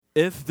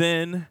If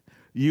then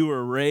you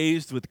were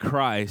raised with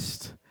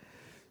Christ,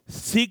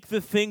 seek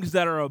the things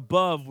that are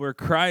above where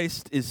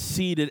Christ is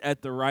seated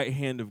at the right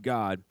hand of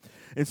God.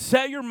 And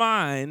set your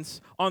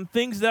minds on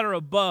things that are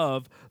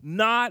above,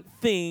 not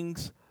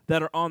things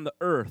that are on the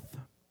earth.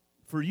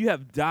 For you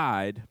have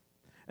died,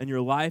 and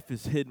your life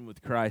is hidden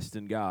with Christ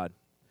in God.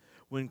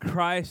 When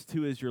Christ,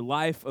 who is your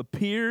life,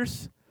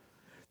 appears,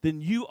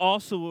 then you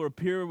also will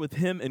appear with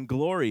him in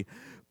glory.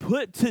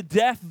 Put to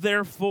death,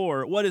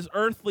 therefore, what is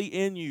earthly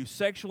in you: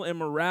 sexual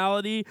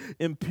immorality,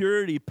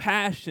 impurity,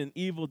 passion,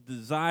 evil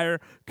desire,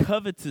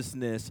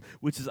 covetousness,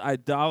 which is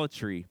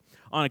idolatry.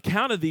 On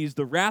account of these,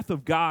 the wrath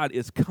of God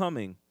is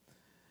coming.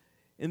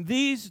 In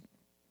these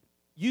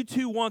you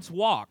too once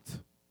walked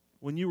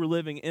when you were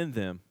living in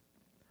them,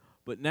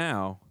 but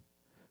now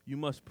you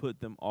must put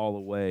them all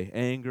away: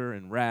 anger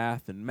and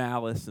wrath and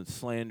malice and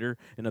slander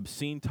and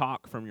obscene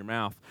talk from your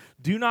mouth.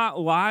 Do not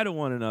lie to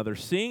one another,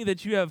 seeing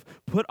that you have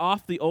put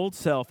off the old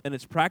self and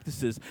its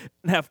practices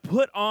and have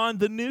put on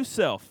the new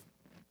self,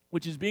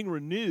 which is being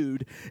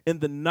renewed in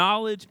the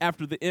knowledge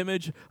after the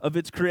image of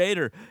its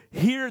creator.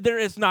 Here there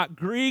is not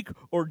Greek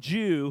or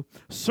Jew,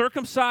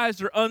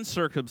 circumcised or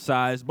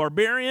uncircumcised,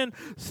 barbarian,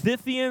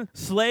 Scythian,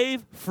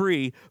 slave,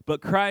 free,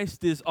 but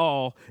Christ is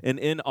all and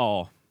in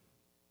all.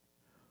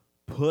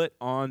 Put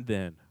on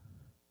then,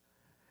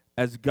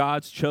 as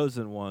God's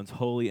chosen ones,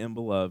 holy and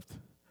beloved,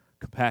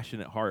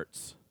 compassionate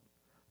hearts,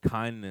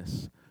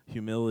 kindness,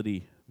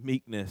 humility,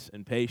 meekness,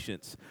 and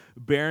patience,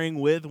 bearing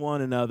with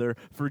one another,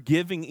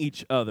 forgiving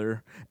each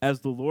other, as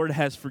the Lord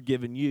has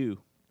forgiven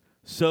you,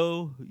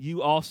 so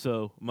you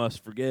also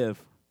must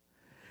forgive.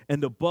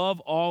 And above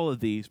all of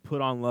these,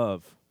 put on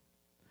love,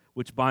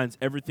 which binds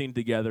everything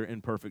together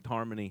in perfect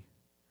harmony.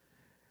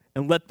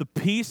 And let the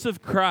peace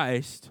of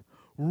Christ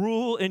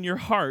rule in your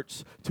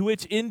hearts, to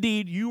which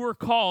indeed you were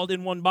called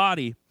in one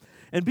body,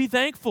 and be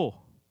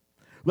thankful.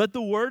 Let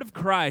the word of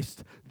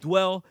Christ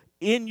dwell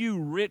in you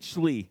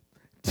richly,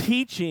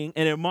 teaching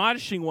and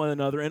admonishing one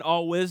another in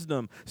all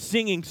wisdom,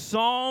 singing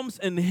psalms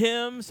and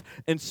hymns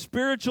and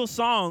spiritual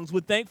songs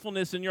with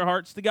thankfulness in your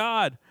hearts to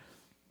God.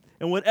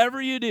 And whatever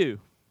you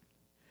do,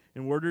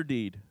 in word or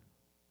deed,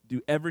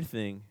 do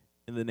everything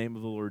in the name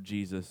of the Lord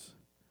Jesus,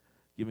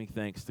 giving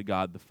thanks to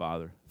God the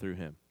Father through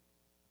him.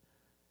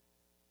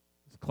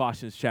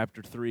 Colossians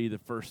chapter 3, the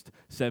first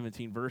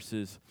 17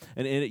 verses.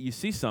 And in it you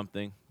see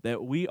something,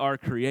 that we are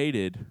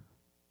created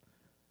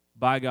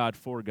by God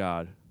for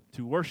God,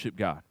 to worship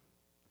God.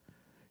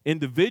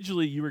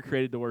 Individually, you were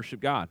created to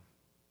worship God.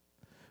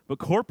 But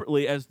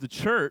corporately, as the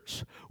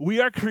church, we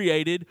are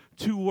created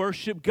to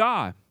worship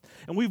God.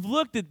 And we've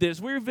looked at this.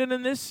 We've been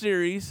in this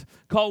series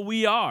called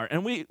We Are.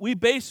 And we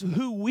base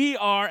who we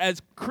are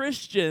as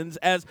Christians,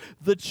 as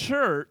the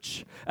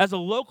church, as a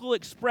local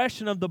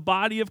expression of the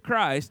body of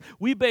Christ.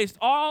 We based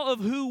all of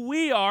who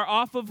we are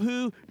off of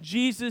who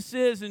Jesus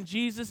is. And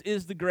Jesus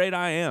is the great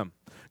I am.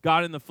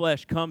 God in the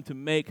flesh come to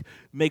make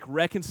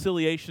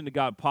reconciliation to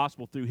God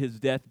possible through his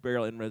death,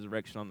 burial, and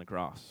resurrection on the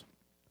cross.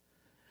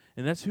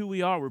 And that's who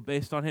we are. We're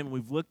based on him.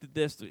 We've looked at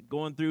this,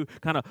 going through,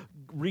 kind of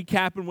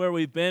recapping where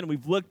we've been.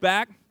 We've looked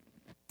back.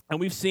 And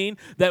we've seen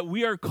that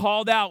we are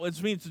called out,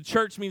 which means the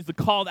church means the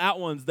called out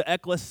ones, the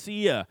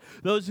ecclesia,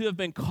 those who have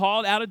been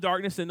called out of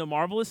darkness into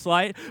marvelous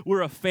light. We're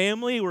a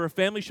family. We're a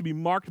family should be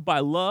marked by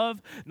love.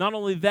 Not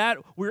only that,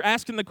 we're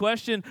asking the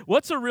question,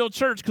 what's a real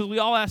church? Because we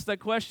all ask that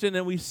question,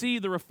 and we see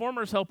the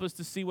reformers help us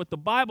to see what the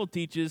Bible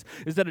teaches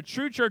is that a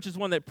true church is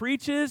one that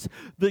preaches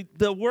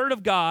the word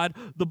of God,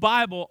 the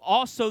Bible,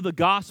 also the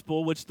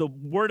gospel, which the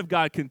word of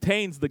God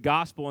contains the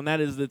gospel, and that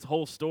is its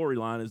whole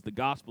storyline is the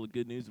gospel, the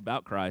good news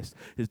about Christ,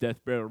 his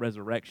death, burial,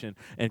 resurrection,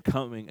 and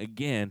coming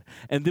again.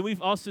 And then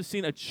we've also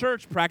seen a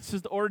church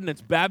practices the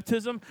ordinance,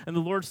 baptism, and the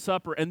Lord's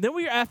Supper. And then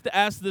we have to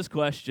ask this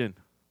question: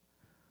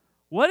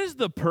 what is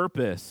the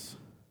purpose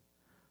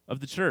of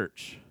the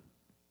church?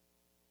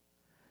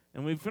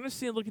 And we're going to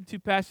see and look at two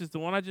passages. The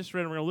one I just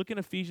read, and we're going to look in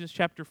Ephesians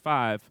chapter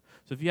 5.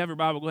 So if you have your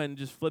Bible, go ahead and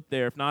just flip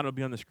there. If not, it'll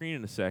be on the screen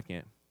in a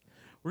second.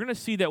 We're going to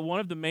see that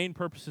one of the main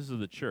purposes of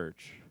the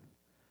church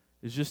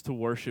is just to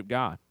worship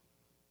God.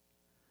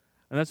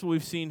 And that's what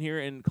we've seen here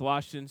in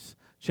Colossians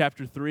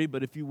chapter 3,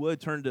 but if you would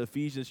turn to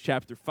Ephesians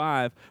chapter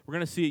 5, we're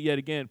going to see it yet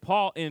again.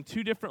 Paul, in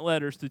two different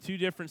letters to two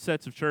different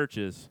sets of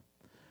churches,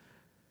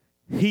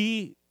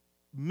 he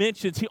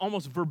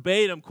almost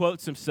verbatim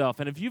quotes himself.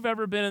 And if you've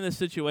ever been in this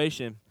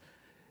situation,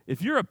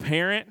 if you're a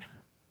parent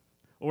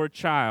or a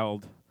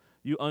child,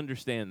 you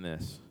understand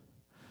this.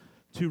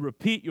 To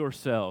repeat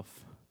yourself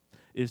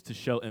is to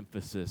show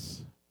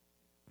emphasis.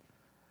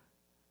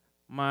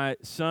 My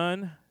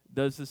son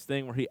does this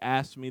thing where he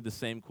asks me the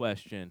same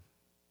question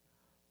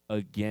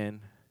again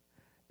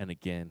and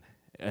again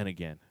and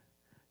again.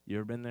 You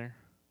ever been there?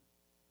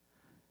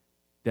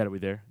 Dad, are we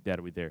there? Dad,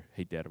 are we there?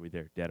 Hey, Dad, are we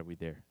there? Dad, are we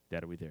there?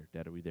 Dad, are we there?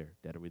 Dad, are we there?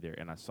 Dad, are we there?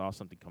 And I heard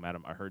something come out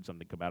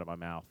of my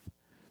mouth.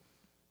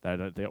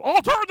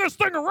 I'll turn this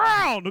thing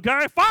around,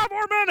 okay? 5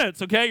 more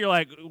minutes, okay? You're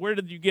like, where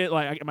did you get,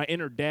 my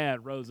inner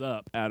dad rose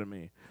up out of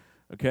me,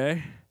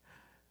 okay?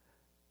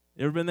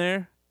 You ever been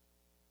there?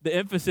 the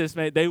emphasis,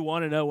 mate, they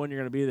want to know when you're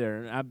going to be there.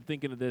 And I'm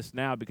thinking of this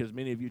now because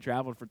many of you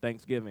traveled for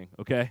Thanksgiving,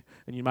 okay?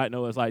 And you might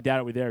know it's like, Dad,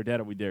 are we there? Dad,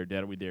 are we there?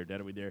 Dad, are we there? Dad,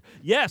 are we there?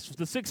 Yes,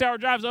 the 6-hour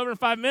drive's over in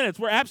 5 minutes.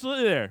 We're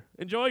absolutely there.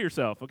 Enjoy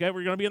yourself, okay?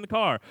 We're going to be in the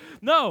car.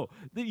 No,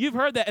 you've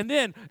heard that. And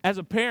then, as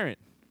a parent,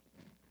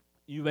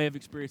 you may have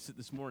experienced it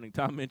this morning.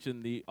 Tom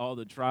mentioned all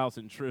the trials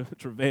and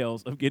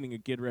travails of getting a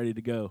kid ready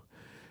to go.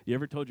 You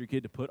ever told your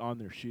kid to put on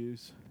their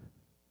shoes?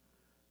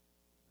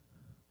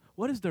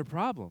 What is their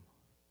problem?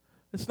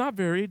 It's not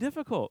very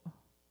difficult.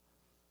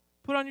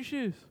 Put on your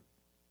shoes.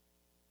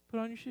 Put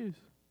on your shoes.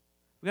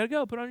 We got to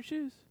go. Put on your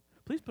shoes.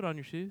 Please put on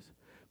your shoes.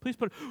 Please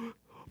put.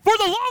 For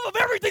the love of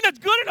everything that's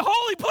good and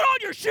holy, put on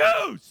your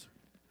shoes.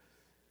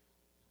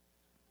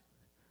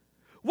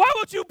 Why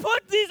won't you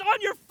put these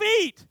on your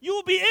feet? You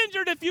will be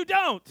injured if you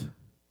don't.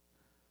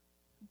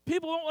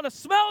 People don't want to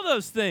smell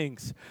those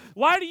things.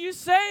 Why do you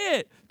say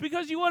it?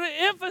 Because you want to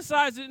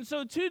emphasize it. And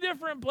so 2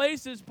 different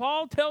places,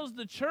 Paul tells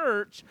the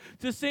church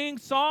to sing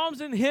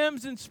psalms and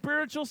hymns and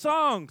spiritual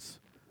songs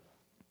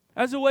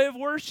as a way of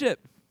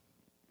worship.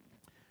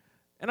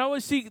 And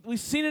we've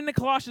seen it in the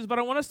Colossians, but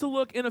I want us to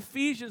look in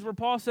Ephesians where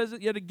Paul says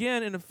it yet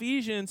again in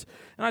Ephesians.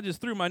 And I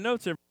just threw my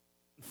notes on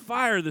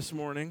fire this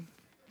morning.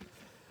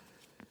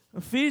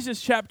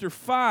 Ephesians chapter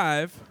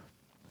 5,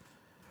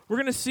 we're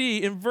going to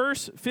see in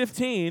verse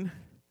 15,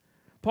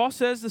 Paul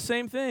says the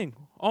same thing,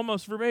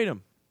 almost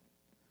verbatim.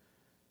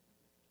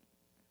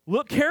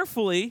 Look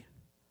carefully,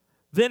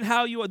 then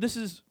how you, this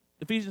is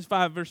Ephesians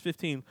 5, verse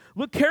 15.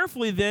 Look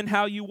carefully then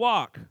how you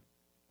walk,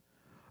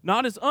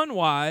 not as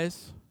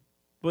unwise,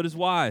 but as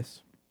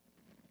wise,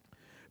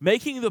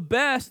 making the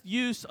best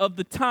use of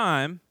the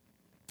time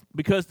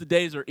because the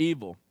days are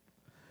evil.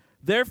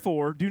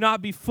 Therefore, do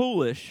not be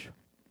foolish,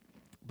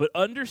 but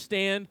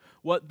understand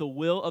what the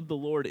will of the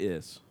Lord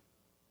is.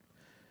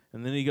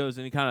 And then he goes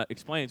and he kind of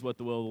explains what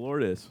the will of the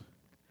Lord is.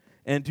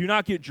 And do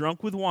not get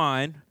drunk with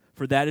wine,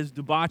 for that is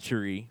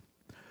debauchery,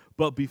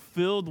 but be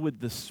filled with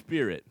the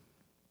Spirit,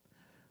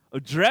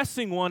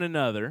 addressing one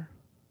another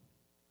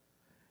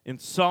in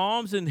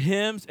psalms and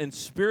hymns and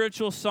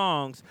spiritual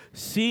songs,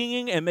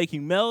 singing and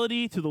making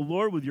melody to the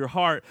Lord with your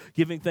heart,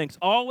 giving thanks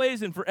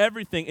always and for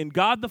everything in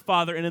God the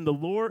Father and in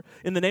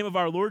the name of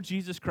our Lord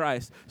Jesus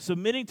Christ,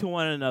 submitting to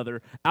one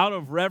another out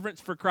of reverence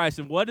for Christ.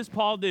 And what does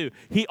Paul do?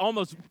 He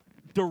almost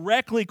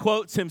directly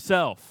quotes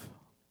himself.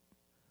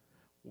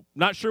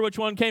 Not sure which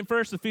one came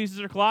first, Ephesians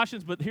or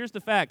Colossians, but here's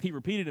the fact. He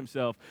repeated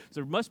himself,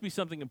 so there must be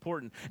something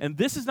important. And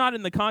this is not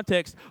in the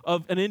context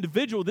of an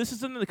individual. This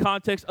is in the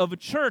context of a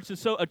church. And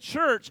so a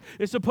church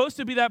is supposed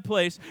to be that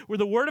place where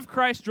the word of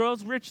Christ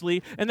dwells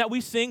richly and that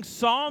we sing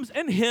psalms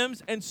and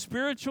hymns and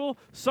spiritual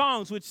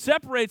songs, which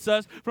separates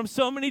us from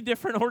so many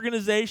different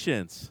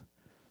organizations.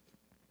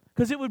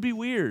 Because it would be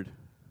weird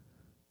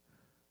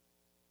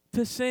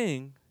to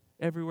sing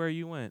everywhere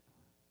you went.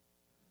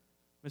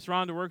 Miss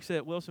Rhonda works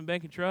at Wilson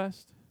Bank and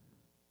Trust.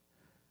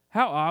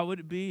 How odd would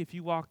it be if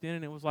you walked in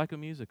and it was like a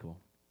musical?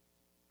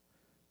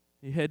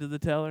 You head to the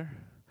teller,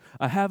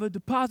 I have a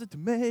deposit to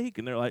make,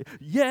 and they're like,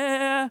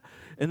 yeah.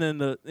 And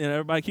then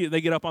everybody they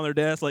get up on their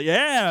desk like,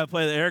 yeah,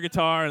 play the air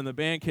guitar, and the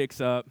band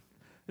kicks up.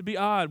 It'd be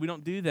odd. We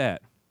don't do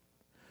that.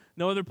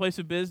 No other place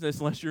of business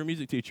unless you're a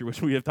music teacher,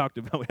 which we have talked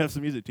about. We have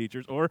some music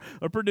teachers, or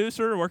a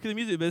producer, or working in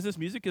the music business.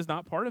 Music is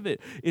not part of it.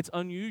 It's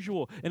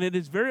unusual, and it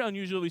is very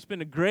unusual. We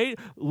spend a great,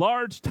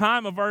 large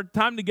time of our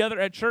time together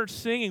at church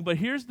singing, but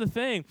here's the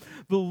thing.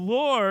 The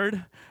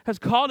Lord has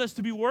called us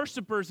to be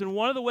worshipers, and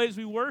one of the ways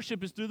we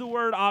worship is through the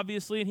Word,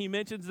 obviously, and he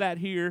mentions that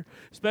here,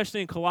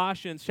 especially in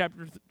Colossians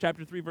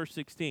chapter 3, verse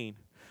 16.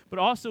 But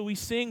also we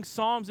sing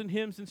psalms and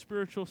hymns and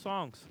spiritual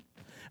songs.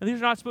 And these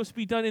are not supposed to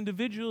be done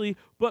individually,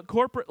 but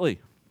corporately.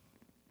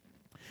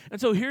 And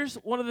so here's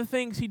one of the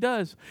things he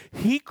does.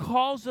 He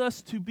calls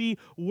us to be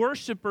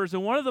worshipers.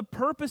 And one of the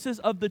purposes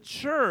of the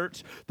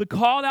church, the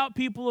called out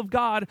people of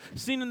God,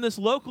 seen in this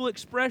local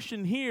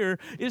expression here,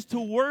 is to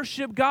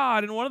worship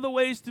God. And one of the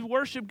ways to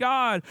worship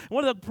God,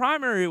 one of the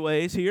primary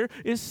ways here,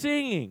 is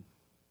singing.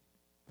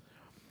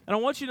 And I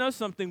want you to know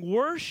something.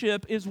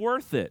 Worship is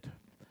worth it.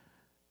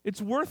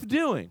 It's worth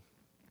doing.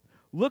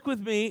 Look with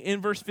me in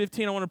verse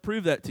 15. I want to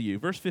prove that to you.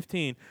 Verse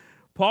 15,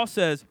 Paul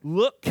says,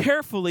 look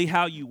carefully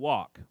how you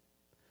walk.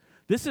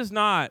 This is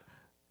not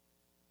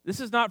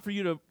for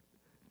you to,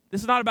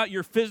 this is not about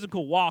your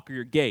physical walk or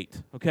your gait,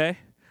 okay?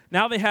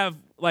 Now they have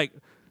like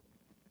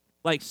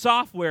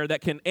software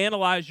that can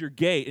analyze your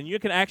gait, and you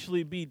can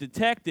actually be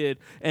detected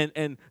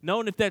and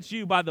known if that's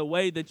you by the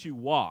way that you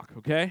walk,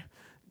 okay?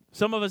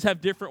 Some of us have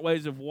different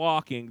ways of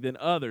walking than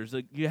others.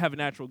 Like you have a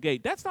natural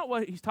gait. That's not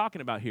what he's talking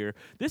about here.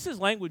 This is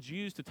language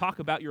used to talk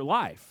about your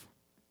life.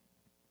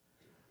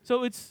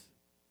 So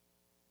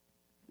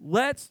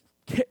let's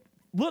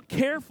look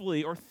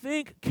carefully or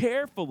think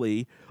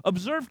carefully,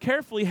 observe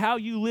carefully how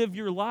you live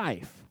your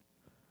life.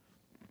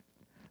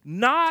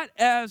 Not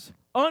as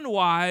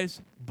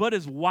unwise, but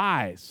as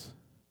wise.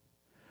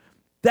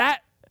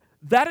 That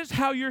That is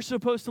how you're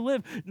supposed to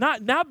live.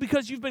 Not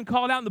because you've been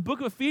called out. In the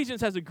book of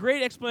Ephesians has a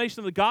great explanation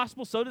of the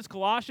gospel. So does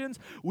Colossians.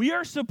 We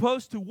are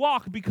supposed to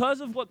walk because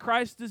of what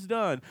Christ has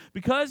done,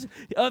 because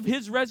of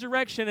his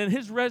resurrection and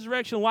his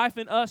resurrection life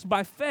in us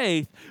by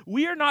faith.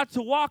 We are not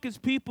to walk as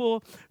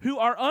people who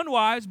are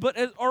unwise, but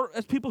as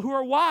people who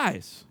are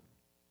wise.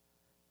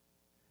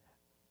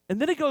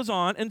 And then it goes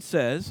on and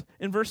says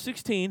in verse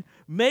 16,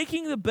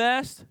 making the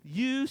best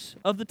use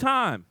of the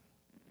time,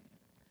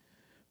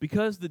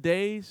 because the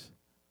days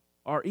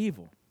are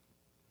evil.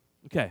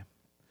 Okay. I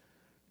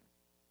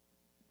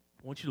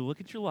want you to look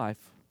at your life,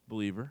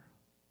 believer,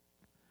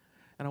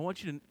 and I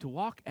want you to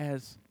walk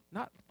as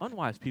not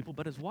unwise people,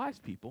 but as wise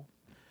people.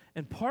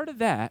 And part of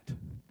that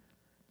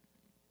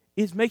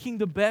is making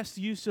the best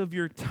use of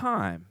your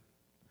time,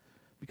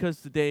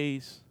 because the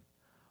days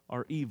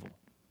are evil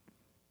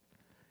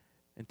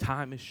and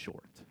time is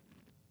short.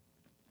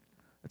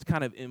 That's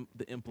kind of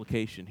the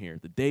implication here.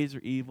 The days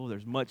are evil.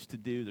 There's much to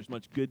do. There's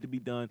much good to be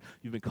done.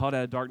 You've been called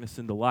out of darkness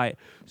into light.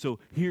 So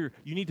here,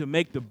 you need to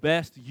make the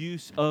best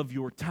use of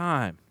your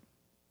time.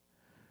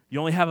 You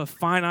only have a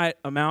finite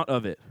amount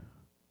of it.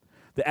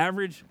 The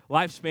average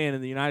lifespan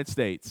in the United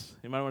States,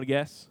 anybody want to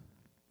guess?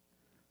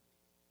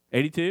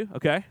 82?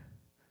 Okay.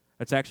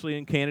 That's actually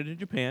in Canada and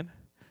Japan.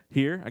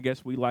 Here, I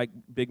guess we like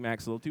Big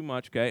Macs a little too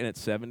much, okay? And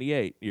it's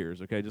 78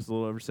 years, okay? Just a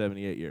little over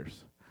 78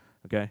 years,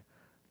 okay?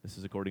 This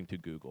is according to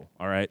Google,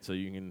 all right? So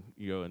you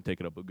go and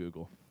take it up with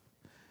Google.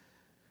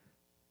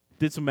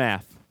 Did some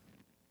math.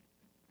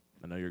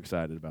 I know you're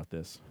excited about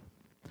this.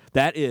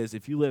 That is,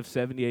 if you live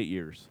 78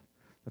 years,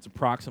 that's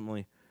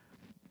approximately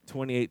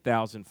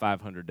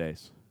 28,500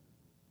 days.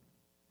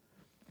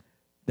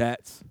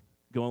 That's,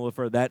 going a little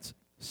further, that's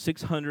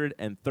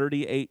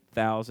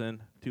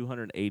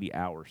 638,280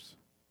 hours.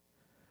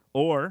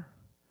 Or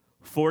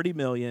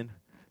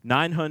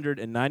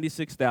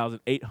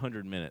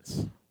 40,996,800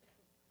 minutes.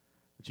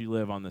 That you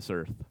live on this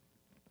earth.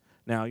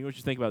 Now, you want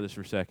you to think about this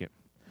for a second.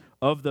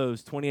 Of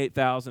those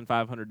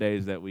 28,500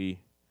 days that we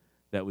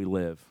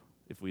live,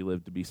 if we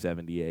live to be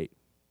 78,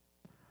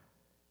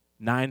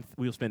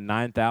 we'll spend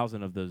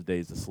 9,000 of those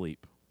days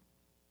asleep.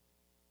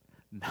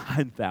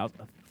 9,000,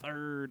 a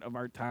third of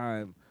our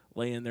time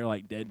laying there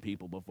like dead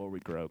people before we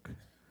croak.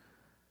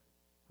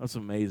 That's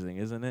amazing,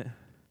 isn't it?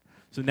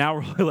 So now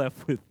we're only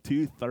left with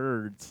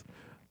 2/3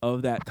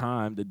 of that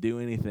time to do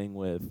anything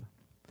with.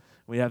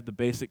 We have the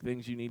basic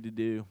things you need to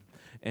do.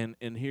 And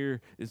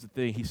here is the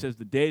thing. He says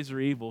the days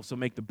are evil, so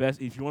make the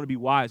best. If you want to be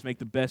wise, make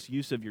the best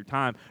use of your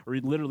time, or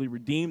literally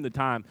redeem the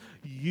time.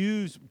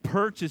 Use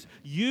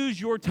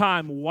your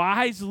time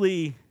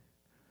wisely,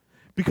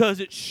 because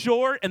it's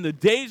short and the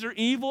days are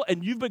evil,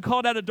 and you've been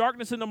called out of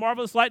darkness into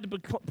marvelous light to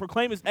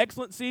proclaim his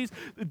excellencies.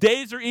 The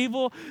days are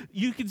evil.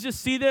 You can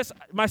just see this.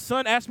 My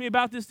son asked me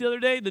about this the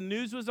other day. The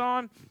news was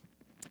on,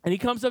 and he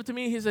comes up to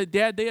me and he said,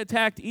 "Dad, they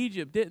attacked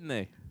Egypt, didn't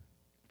they?"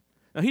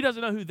 Now, he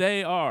doesn't know who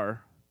they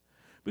are,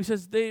 but he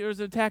says, there was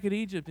an attack in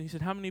Egypt. And he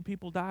said, how many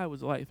people died?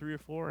 Was it like 3 or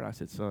 4? And I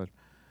said, son,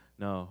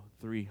 no,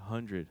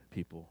 300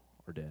 people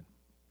are dead.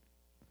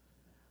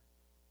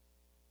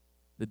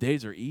 The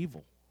days are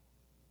evil.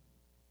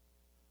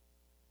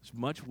 There's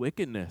much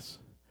wickedness.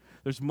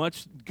 There's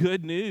much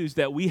good news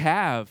that we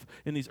have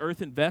in these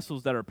earthen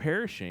vessels that are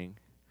perishing.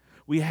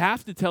 We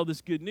have to tell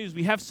this good news.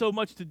 We have so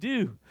much to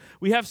do.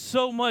 We have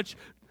so much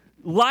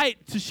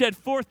light to shed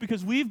forth,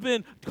 because we've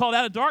been called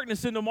out of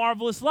darkness into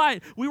marvelous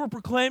light. We were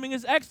proclaiming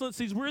his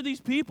excellencies. We're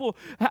these people.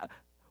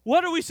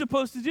 What are we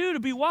supposed to do to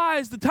be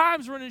wise? The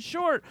time's running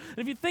short. And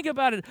if you think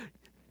about it,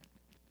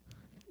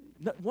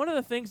 one of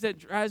the things that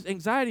drives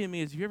anxiety in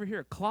me is, if you ever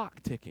hear a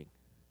clock ticking.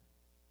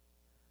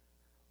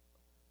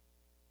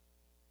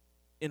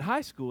 In high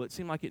school, it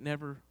seemed like it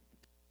never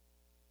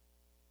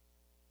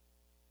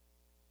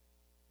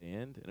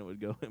ended, and it would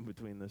go in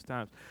between those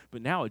times.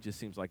 But now it just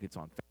seems like it's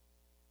on.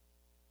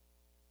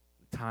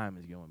 Time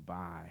is going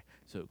by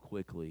so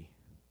quickly.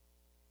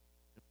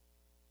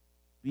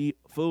 Be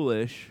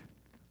foolish,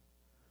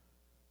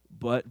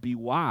 but be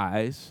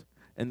wise.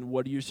 And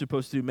what are you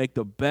supposed to do? Make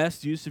the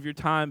best use of your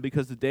time,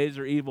 because the days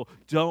are evil.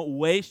 Don't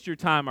waste your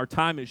time. Our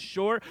time is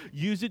short.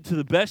 Use it to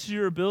the best of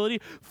your ability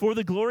for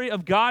the glory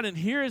of God. And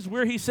here is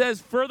where he says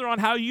further on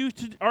how you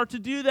are to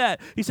do that.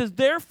 He says,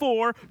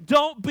 therefore,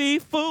 don't be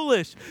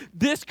foolish.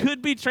 This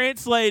could be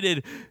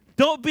translated,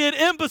 don't be an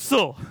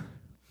imbecile.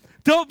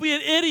 Don't be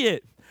an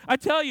idiot. I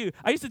tell you,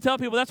 I used to tell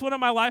people that's one of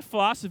my life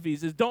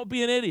philosophies, is don't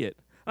be an idiot.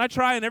 And I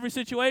try in every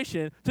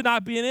situation to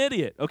not be an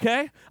idiot,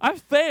 okay? I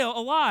fail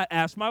a lot,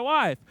 ask my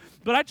wife.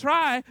 But I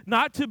try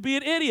not to be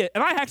an idiot.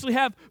 And I actually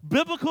have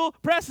biblical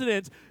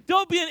precedents.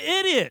 Don't be an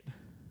idiot.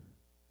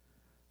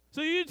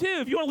 So you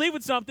too, if you want to leave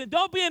with something,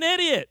 don't be an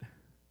idiot.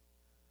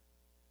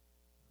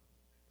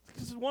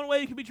 This is one way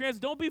you can be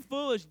translated. Don't be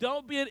foolish.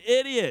 Don't be an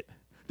idiot.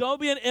 Don't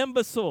be an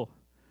imbecile.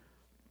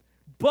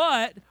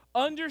 But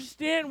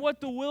understand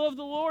what the will of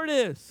the Lord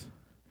is.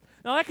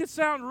 Now, that could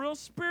sound real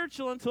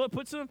spiritual until it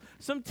puts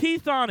some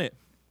teeth on it.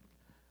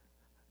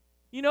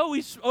 You know,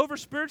 we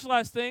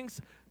over-spiritualize things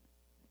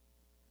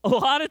a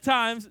lot of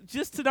times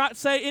just to not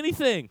say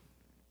anything.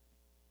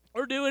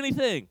 or do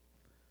anything.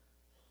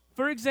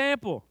 For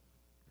example,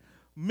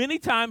 many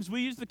times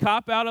we use the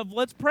cop-out of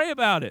let's pray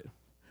about it,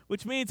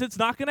 which means it's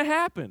not going to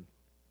happen.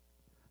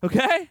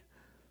 Okay?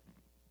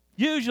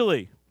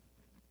 Usually.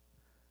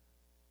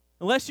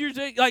 Unless you're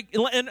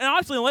and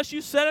honestly, unless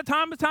you set a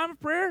time of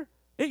prayer,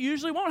 it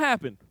usually won't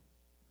happen.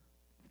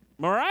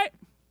 Am I right?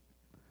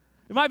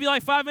 It might be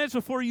like 5 minutes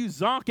before you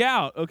zonk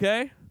out,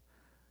 okay?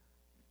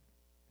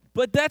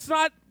 But that's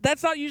not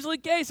usually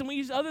the case. And we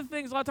use other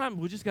things a lot of times.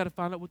 We just got to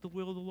find out what the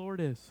will of the Lord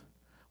is.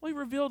 Well, he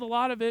revealed a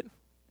lot of it.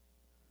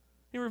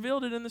 He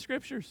revealed it in the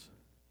scriptures.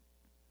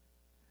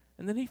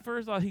 And then he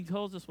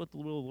tells us what the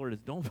will of the Lord is.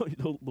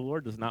 The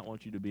Lord does not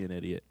want you to be an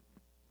idiot.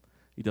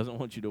 He doesn't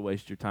want you to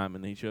waste your time,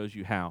 and he shows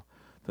you how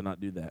to not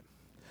do that.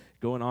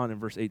 Going on in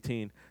verse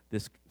 18,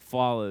 this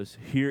follows,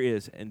 here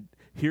is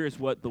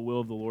what the will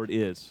of the Lord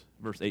is,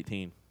 verse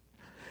 18.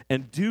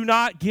 And do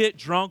not get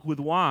drunk with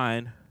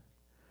wine,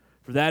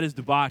 for that is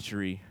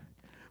debauchery,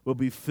 but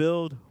be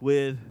filled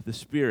with the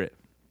Spirit.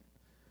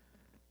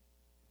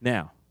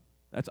 Now,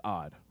 that's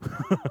odd.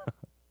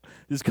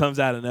 This comes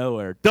out of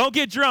nowhere. Don't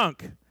get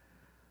drunk.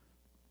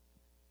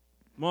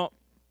 Well,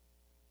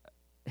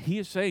 he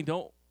is saying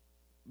don't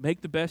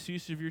make the best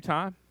use of your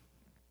time.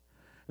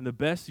 And the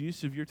best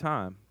use of your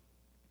time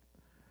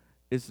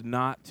is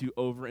not to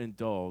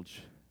overindulge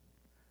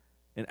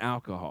in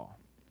alcohol.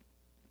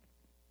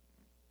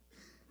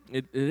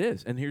 It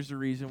is. And here's the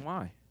reason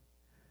why.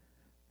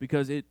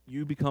 Because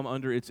you become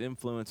under its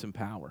influence and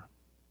power.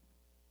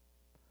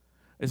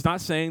 It's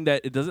not saying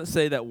that, it doesn't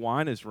say that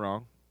wine is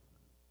wrong.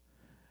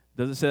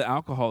 It doesn't say that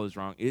alcohol is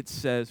wrong. It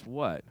says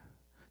what?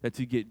 That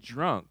to get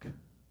drunk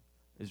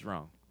is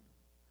wrong.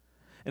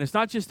 And it's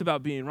not just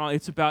about being wrong.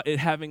 It's about it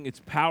having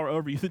its power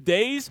over you. The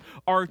days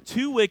are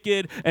too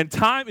wicked and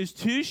time is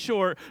too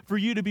short for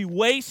you to be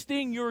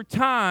wasting your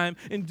time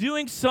in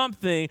doing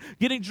something,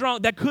 getting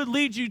drunk, that could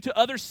lead you to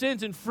other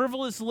sins and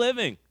frivolous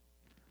living.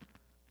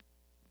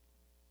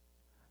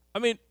 I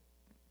mean,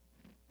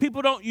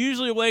 people don't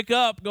usually wake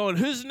up going,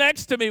 who's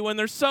next to me when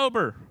they're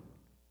sober?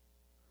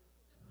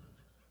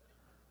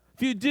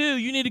 If you do,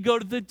 you need to go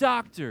to the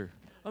doctor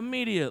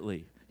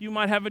immediately. You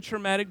might have a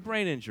traumatic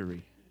brain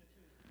injury.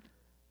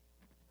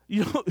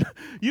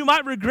 You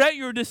might regret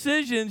your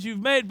decisions you've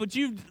made, but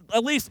you've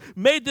at least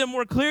made them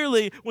more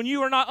clearly when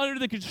you are not under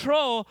the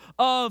control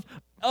of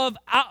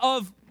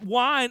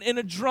wine in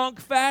a drunk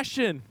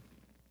fashion.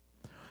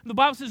 The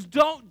Bible says,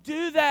 don't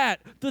do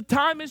that. The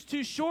time is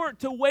too short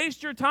to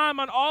waste your time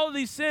on all of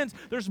these sins.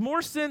 There's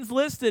more sins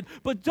listed,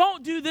 but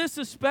don't do this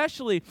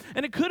especially.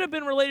 And it could have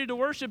been related to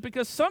worship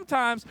because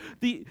sometimes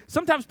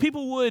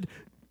people would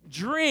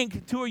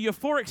drink to a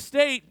euphoric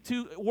state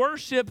to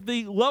worship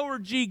the lower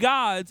G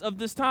gods of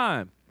this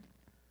time.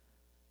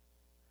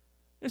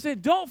 They're saying,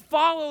 don't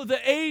follow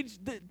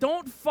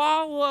don't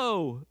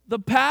follow the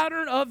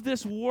pattern of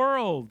this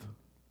world.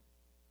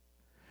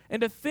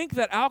 And to think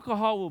that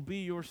alcohol will be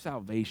your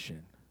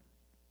salvation.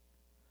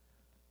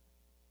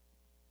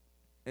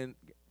 And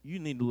you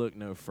need to look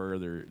no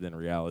further than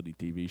reality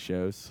TV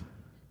shows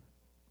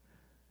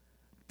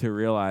to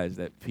realize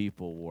that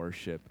people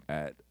worship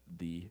at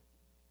the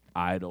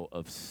idol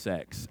of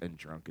sex and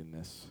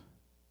drunkenness.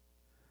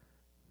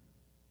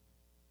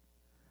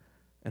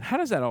 And how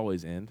does that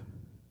always end?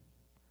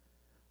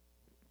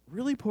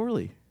 Really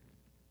poorly.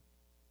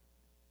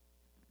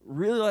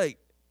 Really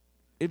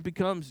it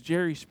becomes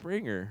Jerry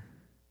Springer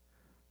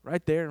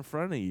right there in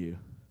front of you.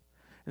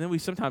 And then we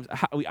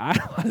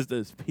idolize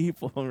those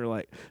people and we're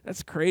like,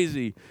 that's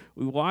crazy.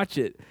 We watch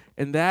it.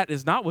 And that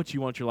is not what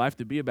you want your life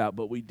to be about,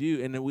 but we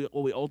do. And then what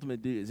we ultimately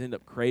do is end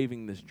up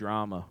craving this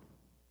drama.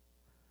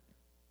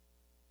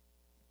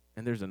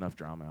 And there's enough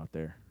drama out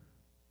there.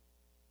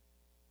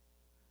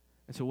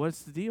 And so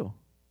what's the deal?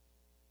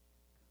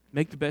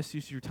 Make the best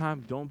use of your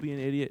time. Don't be an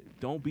idiot.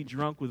 Don't be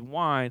drunk with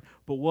wine.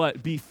 But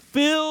what? Be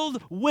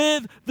filled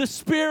with the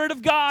Spirit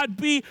of God.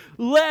 Be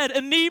led,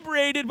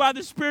 inebriated by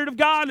the Spirit of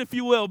God, if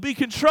you will. Be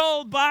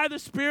controlled by the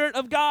Spirit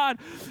of God.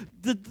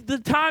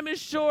 The time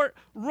is short.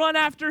 Run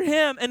after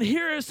Him. And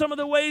here are some of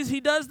the ways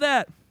He does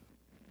that.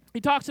 He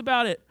talks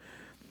about it.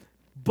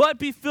 But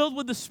be filled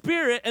with the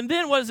Spirit. And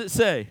then what does it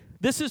say?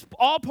 This is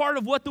all part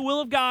of what the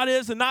will of God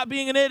is and not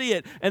being an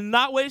idiot and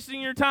not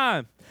wasting your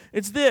time.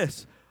 It's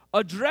this.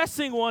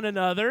 Addressing one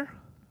another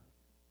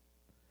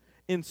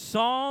in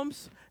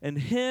psalms and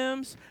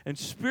hymns and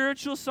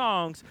spiritual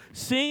songs,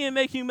 sing and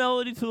making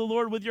melody to the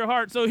Lord with your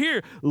heart. So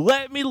here,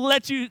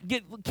 let you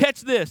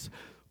catch this.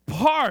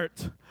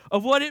 Part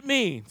of what it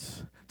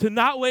means to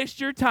not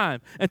waste your time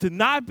and to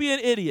not be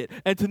an idiot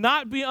and to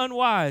not be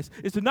unwise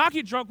is to not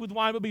get drunk with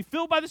wine, but be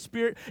filled by the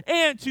Spirit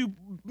and to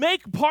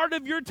make part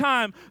of your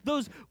time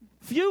those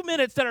few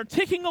minutes that are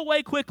ticking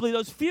away quickly,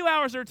 those few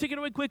hours that are ticking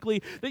away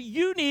quickly, that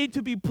you need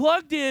to be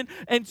plugged in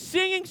and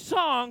singing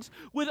songs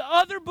with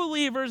other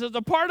believers as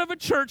a part of a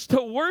church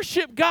to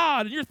worship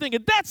God. And you're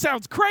thinking, that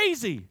sounds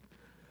crazy.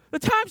 The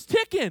time's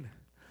ticking.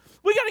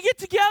 We got to get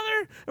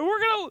together and we're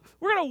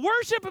gonna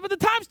worship, but the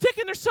time's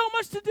ticking. There's so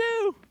much to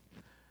do.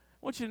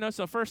 I want you to know,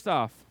 so first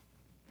off,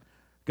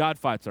 God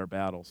fights our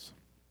battles.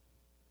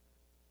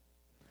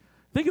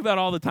 Think about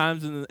all the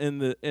times in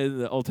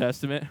the Old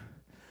Testament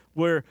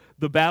where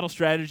the battle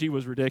strategy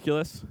was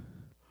ridiculous.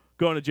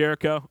 Going to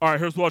Jericho. All right,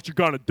 here's what you're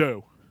going to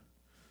do.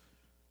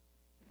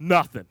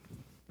 Nothing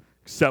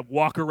except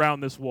walk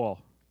around this wall.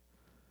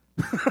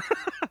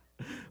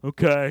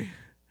 Okay.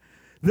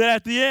 Then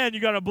at the end,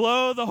 you're going to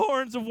blow the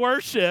horns of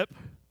worship,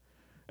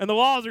 and the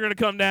walls are going to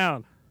come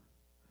down.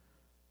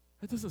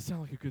 That doesn't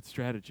sound like a good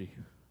strategy.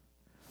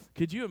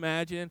 Could you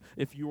imagine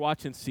if you're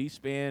watching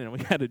C-SPAN and we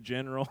had a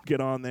general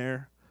get on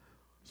there?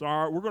 So,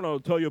 all right, we're going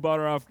to tell you about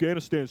our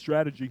Afghanistan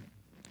strategy.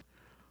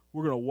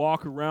 We're going to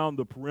walk around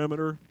the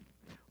perimeter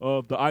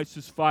of the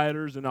ISIS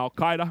fighters and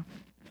Al-Qaeda.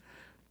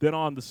 Then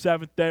on the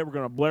 7th day, we're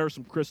going to blare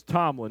some Chris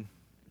Tomlin.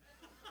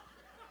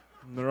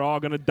 And they're all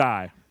going to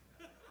die.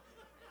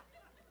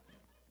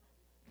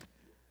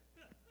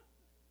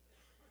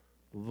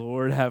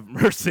 Lord have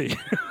mercy.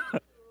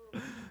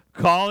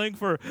 Calling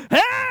for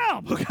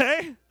help,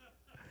 okay?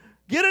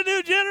 Get a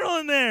new general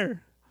in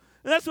there.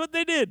 And that's what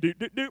they did.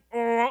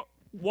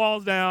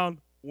 Walls down,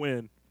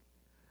 win.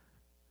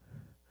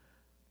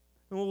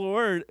 And the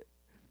Lord,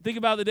 think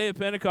about the day of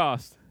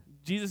Pentecost.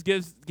 Jesus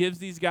gives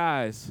these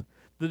guys,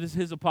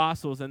 his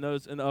apostles and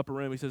those in the upper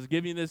room, he says,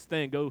 give you this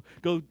thing. Go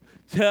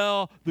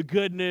tell the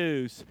good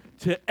news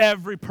to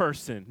every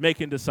person,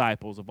 making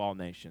disciples of all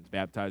nations,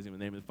 baptizing in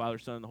the name of the Father,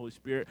 Son, and the Holy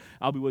Spirit.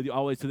 I'll be with you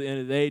always to the end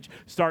of the age.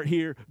 Start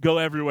here, go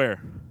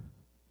everywhere.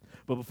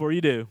 But before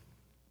you do,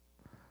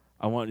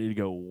 I want you to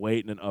go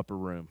wait in an upper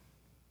room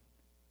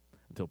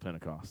until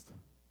Pentecost.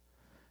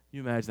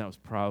 You imagine that was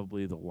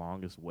probably the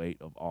longest wait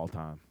of all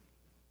time.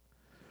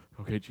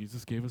 Okay,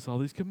 Jesus gave us all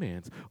these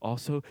commands.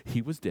 Also,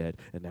 he was dead,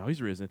 and now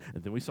he's risen.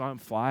 And then we saw him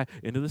fly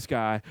into the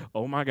sky.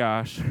 Oh, my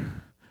gosh.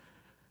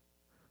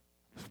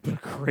 It's been a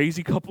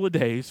crazy couple of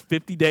days.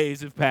 50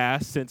 days have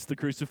passed since the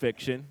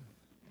crucifixion.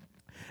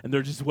 And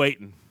they're just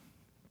waiting.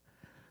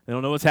 They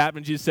don't know what's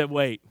happening. Jesus said,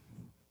 wait.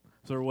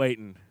 So they're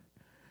waiting.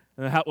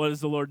 And what does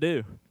the Lord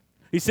do?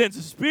 He sends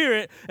the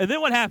Spirit, and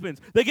then what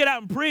happens? They get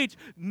out and preach.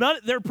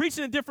 They're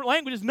preaching in different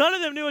languages. None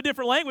of them knew a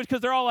different language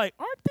because they're all like,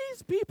 aren't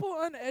these people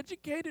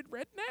uneducated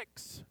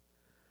rednecks?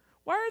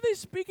 Why are they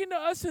speaking to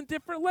us in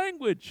different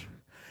language?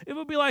 It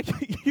would be like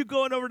you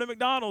going over to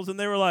McDonald's, and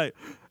they were like,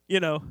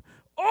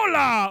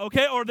 hola,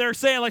 okay? Or they're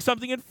saying like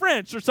something in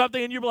French or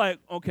something, and you're like,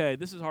 okay,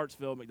 this is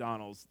Hartsville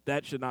McDonald's.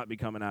 That should not be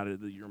coming out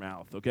of your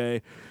mouth,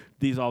 okay?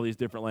 All these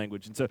different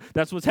languages. And so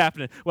that's what's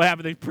happening. What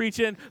happened? They're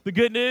preaching the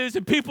good news,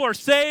 and people are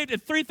saved,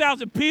 and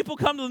 3,000 people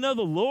come to know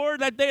the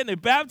Lord that day, and they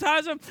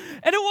baptize them.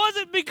 And it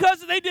wasn't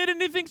because they did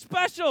anything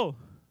special.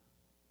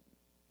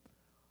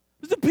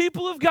 It was the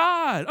people of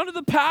God, under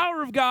the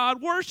power of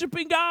God,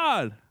 worshiping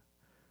God.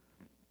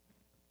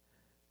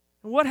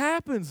 And what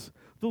happens?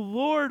 The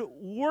Lord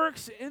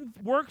works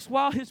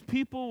while his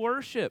people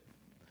worship.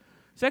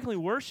 Secondly,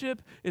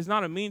 worship is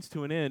not a means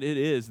to an end. It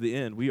is the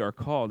end. We are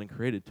called and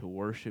created to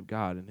worship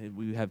God. And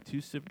we have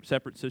two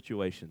separate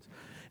situations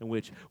in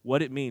which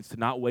what it means to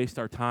not waste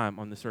our time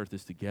on this earth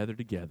is to gather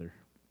together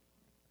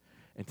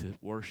and to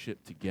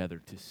worship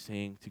together, to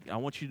sing together.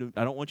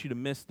 I don't want you to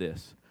miss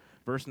this.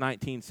 Verse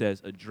 19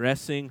 says,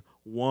 addressing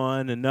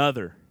one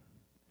another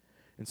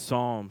in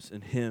psalms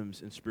and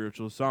hymns and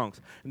spiritual songs.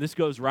 And this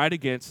goes right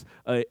against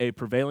a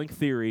prevailing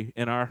theory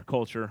in our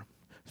culture,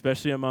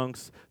 especially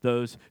amongst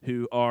those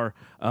who are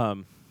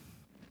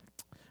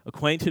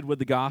acquainted with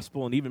the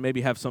gospel and even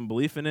maybe have some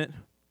belief in it,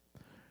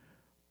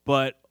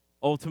 but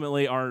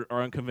ultimately are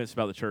unconvinced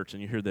about the church.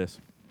 And you hear this,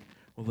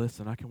 well,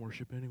 listen, I can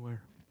worship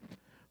anywhere.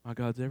 My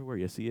God's everywhere.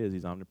 Yes, he is.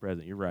 He's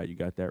omnipresent. You're right. You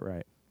got that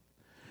right.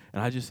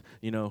 And I just,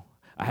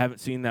 I haven't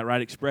seen that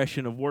right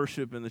expression of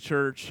worship in the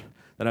church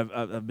that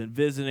I've been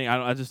visiting.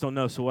 I just don't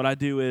know. So what I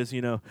do is,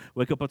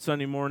 wake up on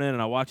Sunday morning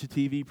and I watch a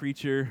TV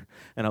preacher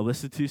and I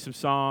listen to some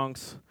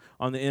songs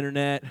on the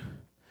internet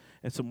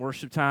and some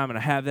worship time, and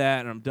I have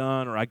that and I'm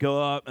done. Or I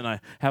go up and I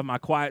have my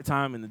quiet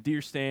time in the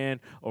deer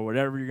stand or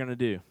whatever you're going to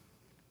do.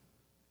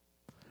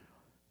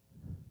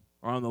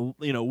 Or on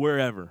the,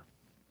 wherever.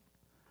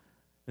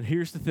 And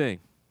here's the thing.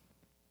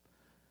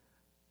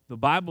 The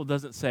Bible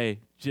doesn't say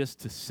just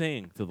to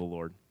sing to the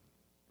Lord.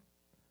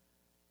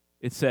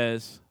 It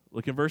says,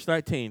 look in verse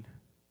 19,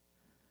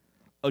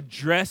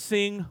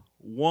 addressing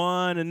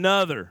one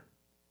another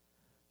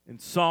in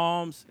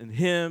psalms and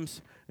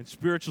hymns and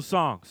spiritual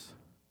songs.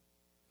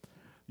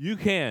 You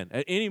can,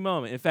 at any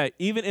moment, in fact,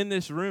 even in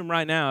this room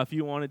right now, if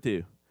you wanted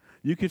to,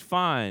 you could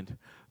find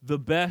the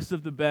best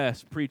of the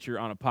best preacher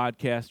on a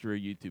podcast or a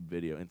YouTube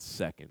video in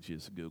seconds. You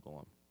just Google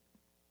them.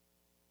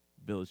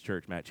 Village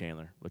Church, Matt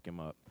Chandler, look him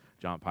up.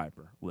 John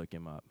Piper, look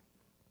him up.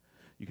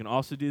 You can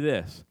also do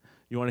this.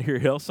 You want to hear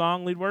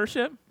Hillsong lead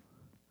worship?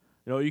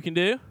 You know what you can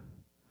do?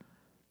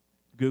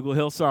 Google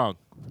Hillsong.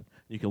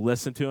 You can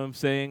listen to him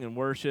sing and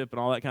worship and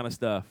all that kind of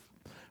stuff.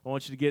 I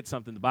want you to get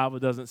something. The Bible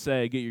doesn't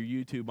say get your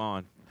YouTube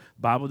on.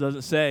 The Bible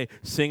doesn't say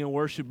sing and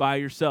worship by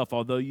yourself,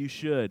 although you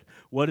should.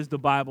 What does the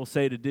Bible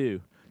say to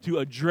do? To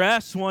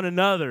address one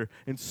another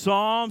in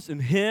psalms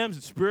and hymns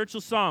and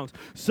spiritual songs.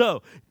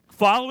 So,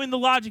 following the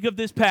logic of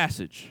this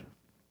passage,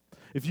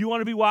 If you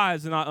want to be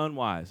wise and not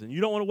unwise, and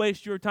you don't want to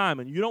waste your time,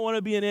 and you don't want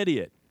to be an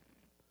idiot,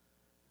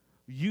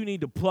 you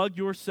need to plug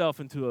yourself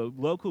into a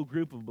local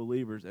group of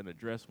believers and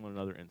address one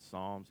another in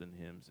psalms and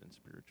hymns and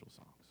spiritual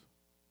songs.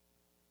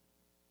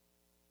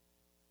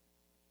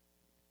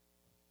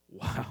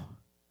 Wow.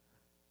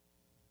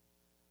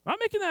 I'm not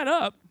making that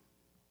up.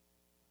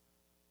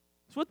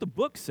 It's what the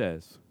book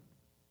says.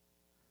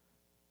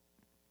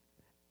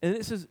 And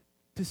it says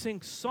to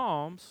sing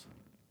psalms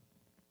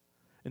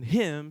and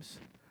hymns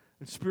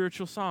and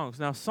spiritual songs.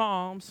 Now,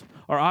 psalms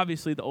are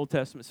obviously the Old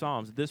Testament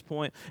psalms. At this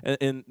point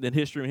in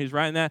history, when he's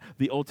writing that,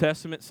 the Old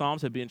Testament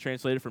psalms have been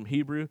translated from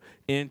Hebrew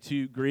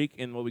into Greek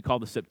in what we call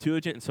the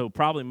Septuagint. And so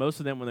probably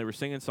most of them, when they were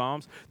singing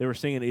psalms, they were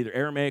singing either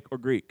Aramaic or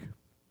Greek.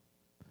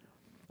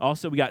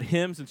 Also, we got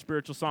hymns and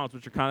spiritual songs,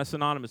 which are kind of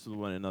synonymous with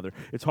one another.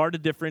 It's hard to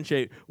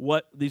differentiate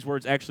what these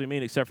words actually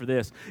mean, except for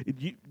this.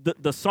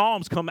 The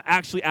psalms come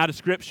actually out of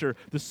Scripture.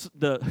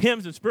 The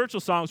hymns and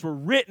spiritual songs were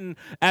written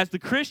as the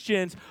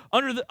Christians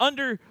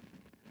under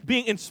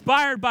being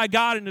inspired by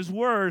God and His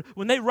Word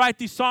when they write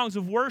these songs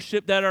of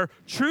worship that are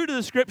true to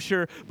the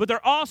Scripture, but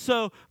they're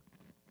also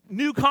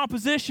new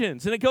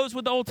compositions. And it goes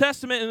with the Old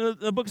Testament, and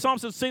the book of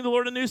Psalms says, sing the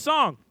Lord a new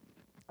song.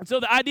 And so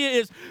the idea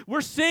is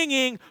we're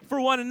singing for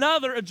one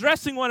another,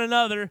 addressing one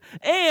another,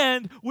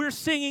 and we're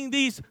singing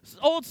these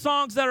old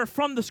songs that are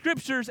from the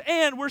Scriptures,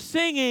 and we're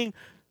singing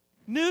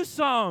new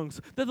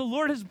songs that the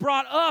Lord has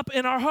brought up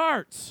in our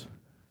hearts.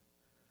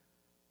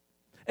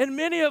 And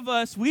many of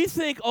us, we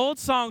think old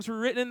songs were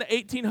written in the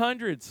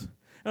 1800s.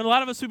 And a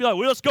lot of us would be like,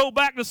 well, let's go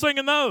back to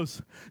singing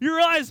those. You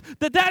realize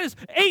that is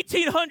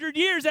 1,800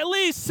 years at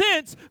least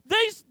since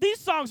these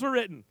songs were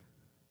written.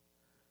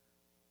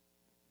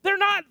 They're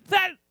not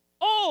that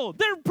old.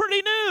 They're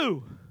pretty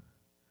new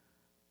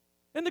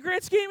in the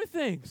grand scheme of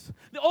things.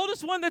 The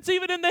oldest one that's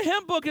even in the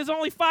hymn book is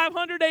only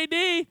 500 AD,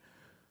 and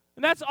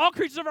that's All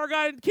Creatures of Our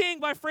God and King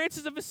by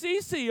Francis of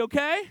Assisi,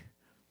 okay?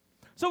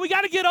 So we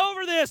got to get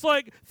over this,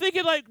 like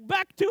thinking like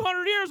back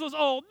 200 years was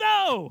old.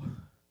 No,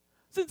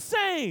 it's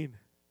insane.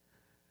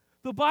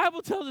 The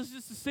Bible tells us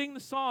just to sing the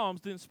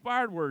Psalms, the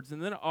inspired words,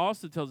 and then it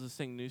also tells us to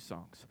sing new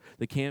songs.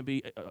 They can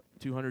be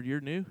 200 year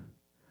new,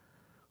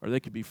 or they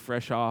could be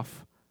fresh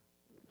off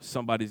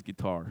somebody's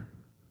guitar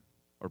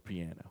or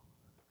piano.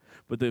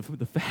 But the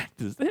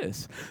fact is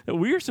this, that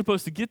we are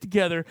supposed to get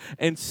together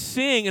and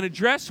sing and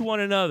address one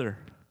another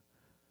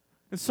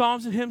in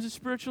psalms and hymns and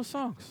spiritual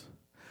songs.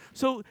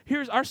 So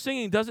here's our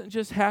singing doesn't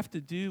just have to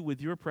do with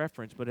your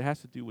preference, but it has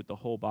to do with the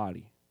whole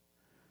body.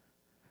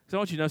 So I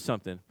want you to know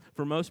something.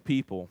 For most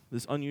people,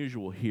 this is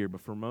unusual here,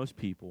 but for most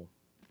people,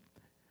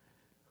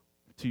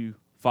 to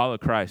follow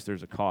Christ,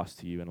 there's a cost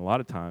to you. And a lot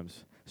of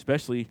times,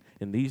 especially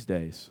in these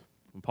days,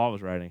 when Paul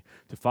was writing,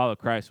 to follow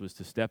Christ was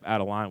to step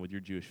out of line with your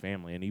Jewish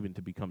family and even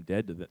to become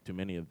dead to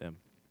many of them.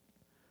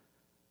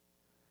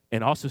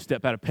 And also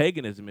step out of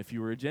paganism if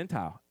you were a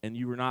Gentile and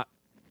you were not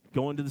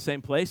going to the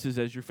same places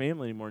as your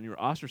family anymore and you were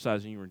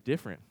ostracized and you were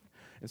different.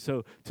 And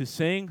so to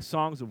sing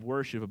songs of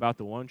worship about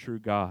the one true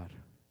God,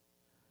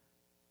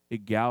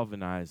 it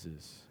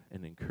galvanizes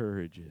and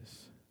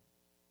encourages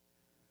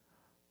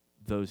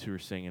those who are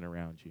singing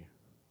around you.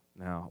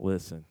 Now,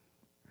 listen,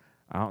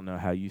 I don't know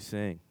how you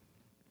sing.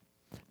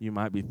 You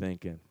might be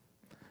thinking,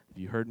 if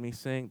you heard me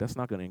sing, that's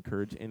not going to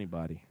encourage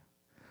anybody.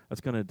 That's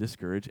going to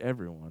discourage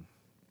everyone.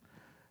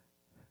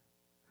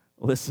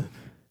 Listen,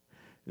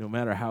 no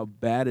matter how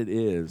bad it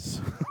is,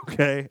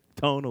 okay,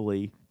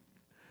 tonally,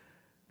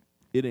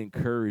 it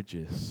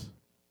encourages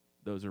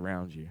those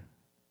around you.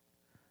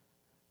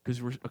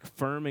 Because we're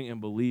affirming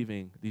and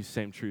believing these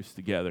same truths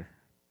together.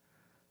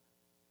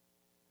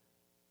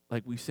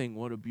 Like we sing,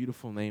 what a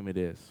beautiful name it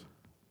is.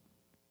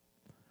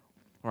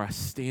 Or I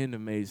stand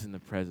amazed in the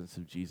presence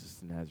of Jesus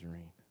the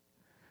Nazarene.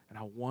 And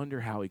I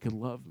wonder how he could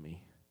love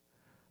me.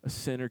 A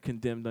sinner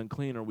condemned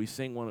unclean. Or we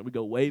sing one, we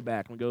go way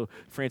back. We go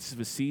Francis of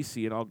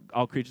Assisi and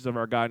all creatures of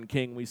our God and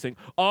King. We sing,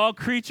 all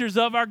creatures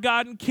of our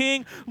God and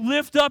King,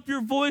 lift up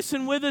your voice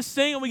and with us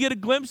sing. And we get a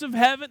glimpse of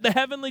heaven, the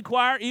heavenly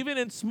choir, even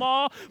in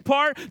small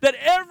part, that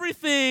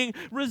everything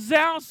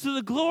resounds to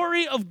the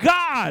glory of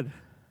God.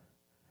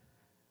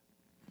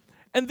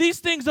 And these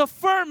things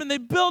affirm and they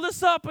build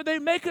us up and they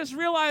make us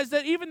realize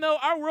that even though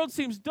our world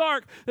seems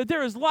dark, that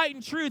there is light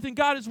and truth and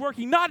God is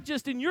working not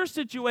just in your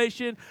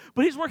situation,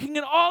 but he's working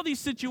in all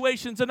these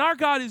situations. And our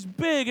God is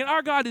big and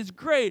our God is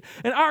great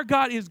and our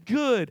God is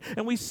good.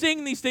 And we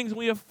sing these things and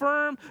we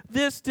affirm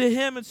this to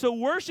him. And so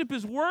worship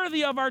is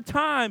worthy of our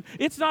time.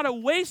 It's not a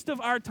waste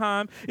of our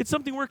time. It's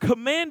something we're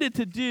commanded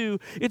to do.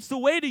 It's the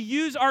way to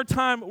use our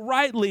time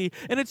rightly.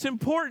 And it's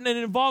important and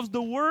it involves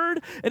the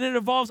word and it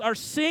involves our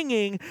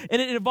singing and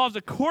it involves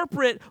a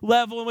corporate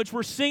level in which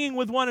we're singing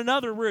with one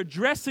another, we're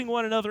addressing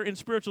one another in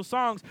spiritual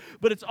songs,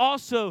 but it's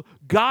also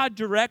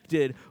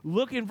God-directed.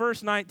 Look in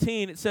verse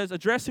 19. It says,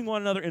 addressing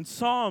one another in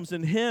psalms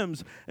and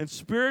hymns and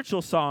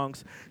spiritual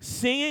songs,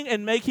 singing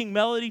and making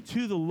melody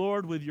to the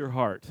Lord with your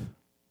heart.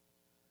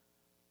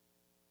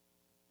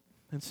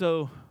 And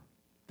so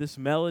this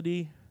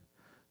melody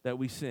that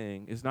we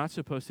sing is not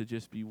supposed to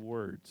just be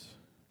words.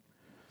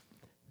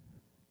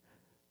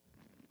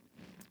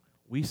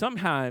 we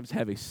sometimes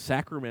have a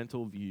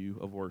sacramental view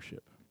of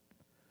worship,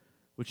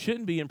 which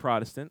shouldn't be in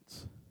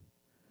Protestants,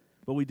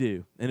 but we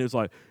do. And it's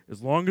like,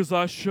 as long as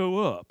I show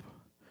up,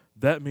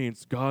 that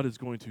means God is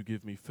going to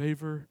give me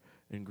favor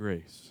and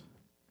grace.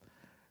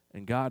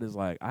 And God is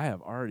like, I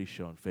have already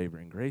shown favor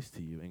and grace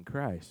to you in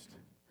Christ.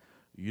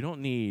 You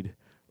don't need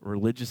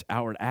religious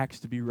outward acts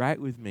to be right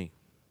with me.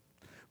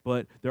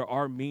 But there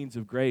are means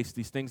of grace,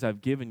 these things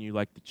I've given you,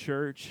 like the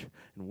church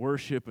and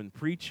worship and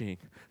preaching,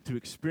 to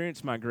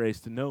experience my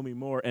grace, to know me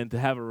more, and to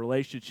have a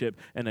relationship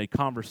and a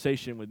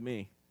conversation with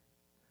me.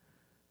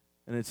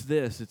 And it's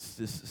this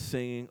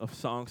singing of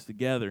songs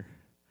together,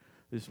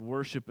 this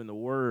worship in the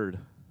Word.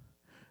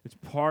 It's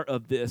part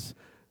of this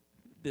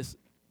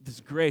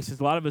grace.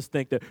 A lot of us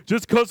think that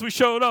just because we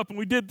showed up and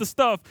we did the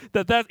stuff,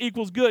 that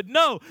equals good.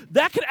 No,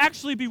 that could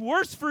actually be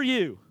worse for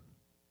you.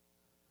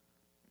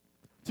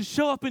 To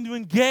show up and to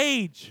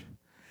engage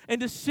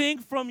and to sing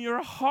from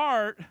your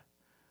heart,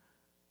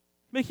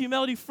 making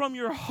melody from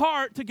your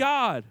heart to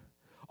God.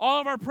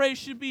 All of our praise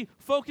should be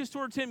focused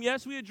towards Him.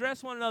 Yes, we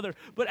address one another,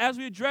 but as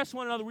we address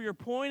one another, we are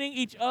pointing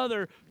each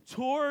other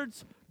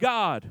towards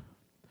God,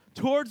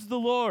 towards the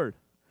Lord,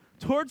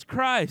 towards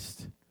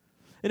Christ.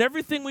 And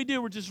everything we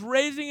do, we're just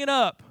raising it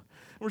up.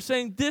 We're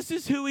saying this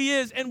is who He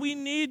is, and we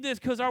need this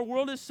because our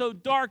world is so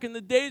dark, and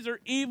the days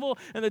are evil,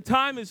 and the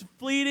time is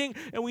fleeting,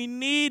 and we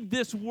need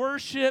this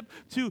worship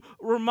to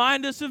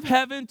remind us of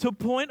heaven, to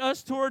point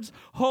us towards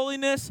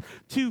holiness,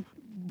 to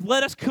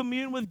let us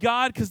commune with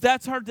God, because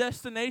that's our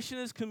destination,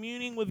 is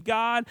communing with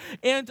God.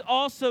 And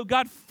also,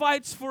 God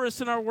fights for us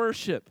in our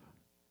worship.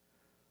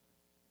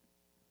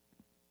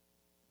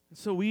 And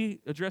so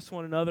we address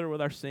one another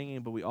with our singing,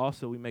 but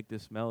we make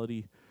this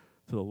melody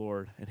to the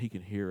Lord, and He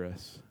can hear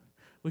us.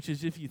 Which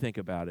is, if you think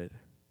about it,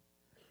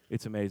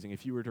 it's amazing.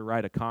 If you were to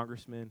write a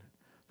congressman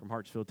from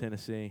Hartsville,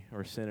 Tennessee,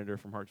 or a senator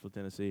from Hartsville,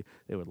 Tennessee,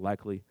 they would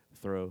likely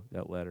throw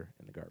that letter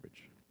in the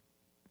garbage.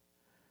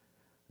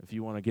 If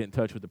you want to get in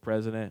touch with the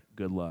president,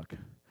 good luck.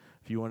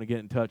 If you want to get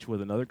in touch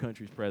with another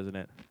country's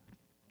president,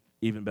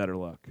 even better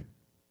luck.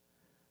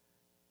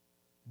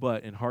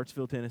 But in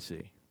Hartsville,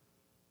 Tennessee,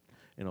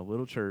 in a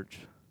little church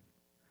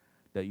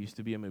that used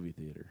to be a movie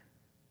theater,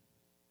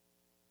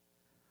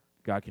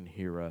 God can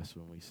hear us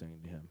when we sing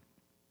to Him.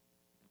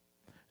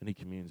 And He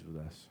communes with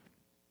us.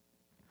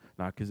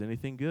 Not because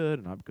anything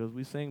good, not because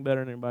we sing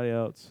better than anybody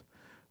else,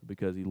 but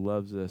because He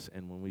loves us,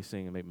 and when we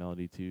sing and make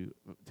melody to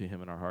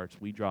Him in our hearts,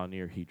 we draw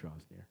near, He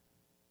draws near.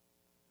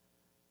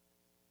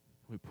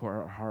 We pour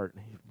our heart,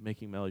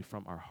 making melody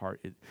from our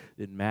heart.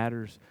 It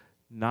matters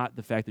not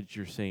the fact that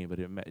you're singing, but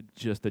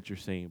just that you're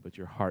singing, but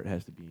your heart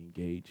has to be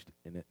engaged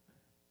in it.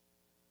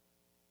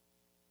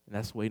 And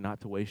that's the way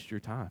not to waste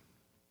your time.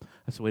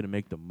 That's the way to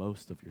make the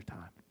most of your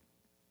time.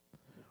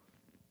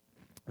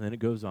 And then it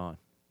goes on.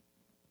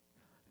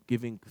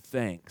 Giving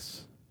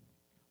thanks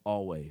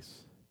always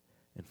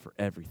and for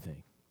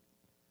everything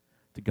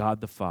to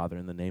God the Father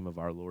in the name of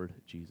our Lord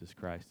Jesus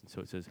Christ. And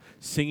so it says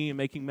singing and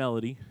making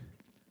melody.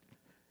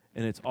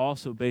 And it's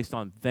also based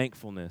on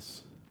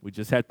thankfulness. We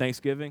just had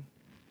Thanksgiving.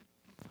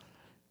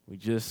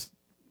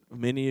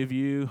 Many of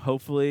you,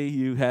 hopefully,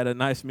 you had a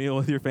nice meal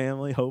with your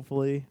family,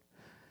 hopefully.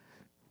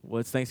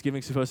 What's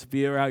Thanksgiving supposed to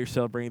be about? You're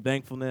celebrating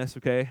thankfulness,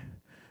 okay?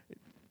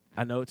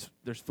 I know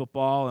there's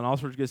football and all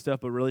sorts of good stuff,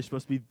 but really it's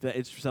supposed to be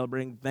it's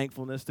celebrating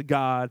thankfulness to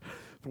God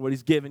for what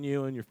He's given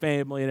you and your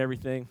family and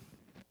everything.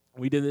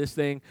 We did this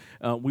thing.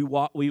 We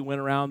went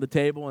around the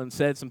table and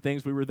said some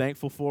things we were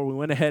thankful for. We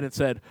went ahead and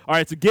said, all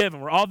right, it's a given.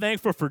 We're all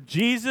thankful for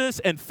Jesus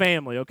and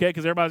family, okay?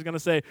 Because everybody's going to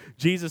say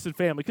Jesus and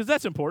family, because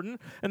that's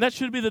important, and that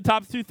should be the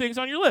top 2 things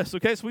on your list,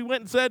 okay? So we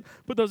went and said,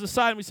 put those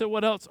aside, and we said,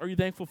 what else are you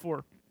thankful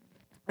for?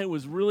 It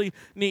was really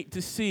neat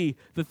to see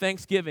the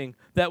Thanksgiving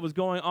that was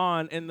going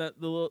on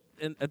at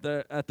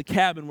the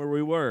cabin where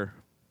we were.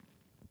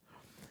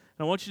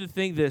 And I want you to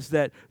think this,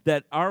 that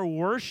our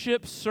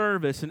worship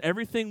service and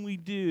everything we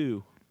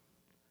do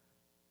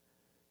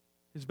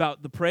is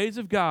about the praise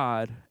of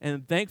God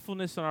and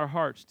thankfulness in our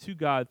hearts to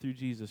God through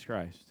Jesus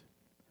Christ.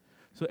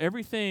 So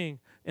everything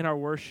in our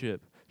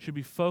worship should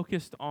be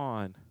focused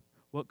on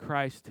what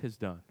Christ has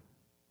done.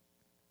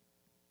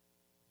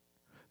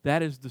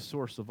 That is the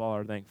source of all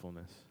our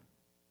thankfulness.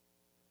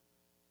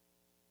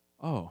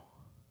 Oh.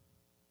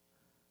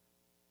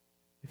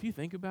 If you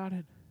think about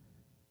it,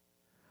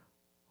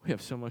 we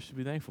have so much to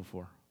be thankful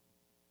for.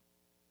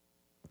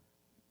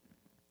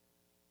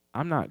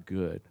 I'm not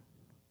good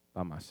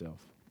by myself.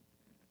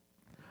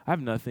 I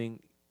have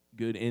nothing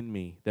good in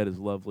me that is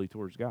lovely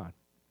towards God.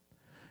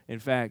 In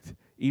fact,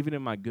 even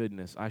in my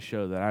goodness, I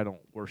show that I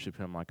don't worship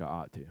Him like I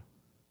ought to.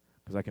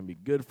 Because I can be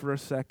good for a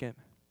second,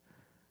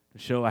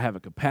 and show I have a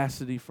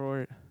capacity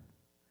for it,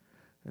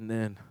 and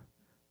then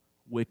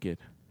wicked,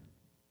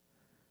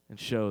 and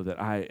show that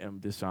I am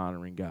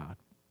dishonoring God.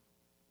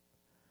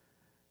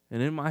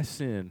 And in my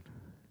sin,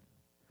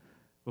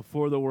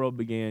 before the world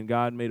began,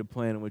 God made a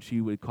plan in which He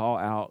would call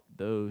out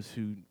those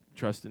who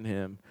trust in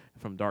Him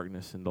from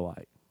darkness into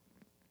light.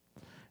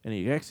 And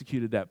He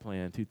executed that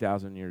plan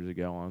 2,000 years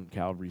ago on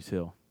Calvary's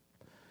Hill.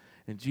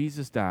 And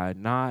Jesus died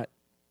not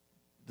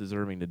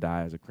deserving to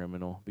die as a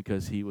criminal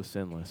because he was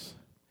sinless.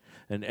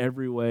 And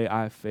every way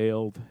I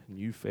failed and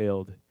you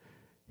failed,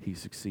 he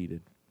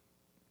succeeded.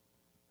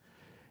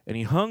 And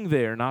he hung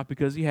there not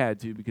because he had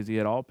to, because he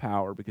had all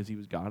power, because he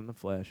was God in the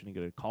flesh, and he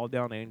could have called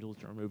down angels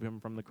to remove him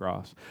from the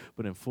cross.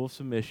 But in full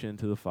submission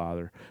to the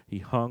Father, he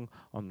hung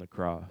on the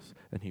cross,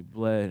 and he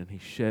bled, and he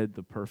shed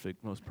the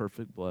most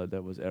perfect blood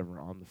that was ever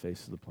on the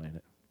face of the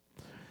planet.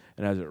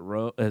 And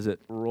as it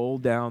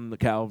rolled down the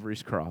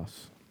Calvary's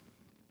cross,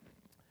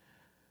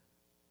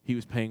 he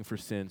was paying for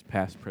sins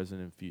past,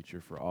 present, and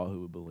future for all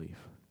who would believe.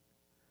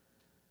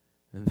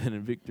 And then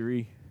in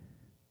victory,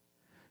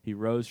 he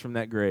rose from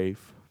that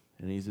grave,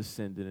 and he's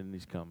ascended and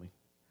he's coming.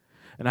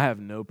 And I have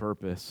no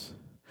purpose,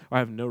 or I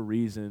have no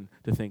reason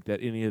to think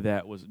that any of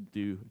that was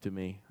due to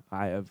me.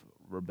 I have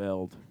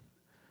rebelled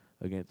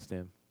against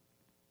him.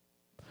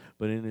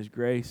 But in his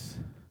grace,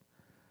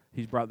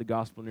 he's brought the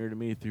gospel near to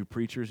me through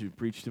preachers who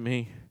preached to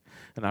me,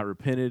 and I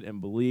repented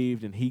and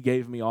believed, and he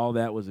gave me all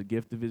that was a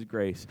gift of his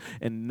grace.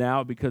 And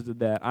now because of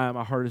that,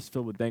 my heart is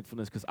filled with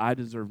thankfulness because I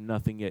deserve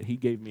nothing yet. He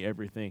gave me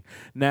everything.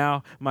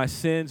 Now my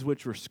sins,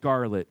 which were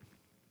scarlet,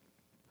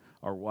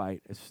 are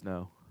white as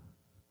snow.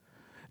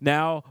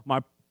 Now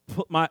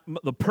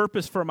the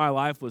purpose for my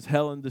life was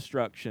hell and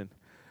destruction,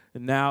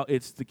 and now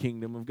it's the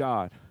kingdom of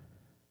God.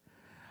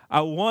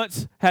 I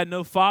once had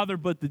no father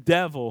but the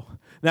devil.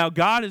 Now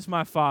God is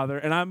my father,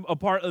 and I'm a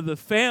part of the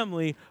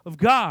family of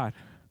God.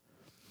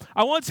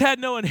 I once had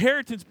no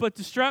inheritance but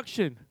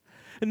destruction.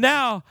 And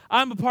now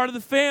I'm a part of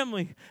the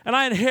family, and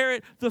I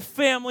inherit the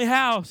family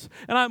house,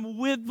 and I'm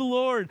with the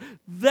Lord.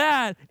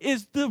 That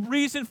is the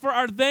reason for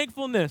our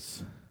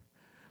thankfulness.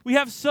 We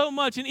have so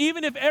much, and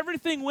even if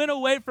everything went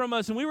away from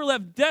us and we were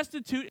left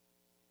destitute,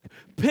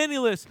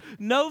 penniless,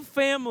 no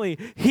family,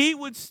 he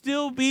would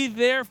still be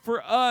there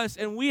for us,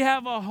 and we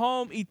have a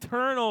home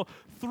eternal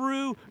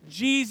through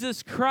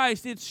Jesus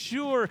Christ. It's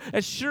sure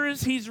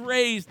as he's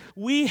raised,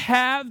 we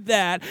have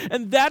that,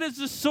 and that is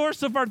the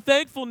source of our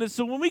thankfulness.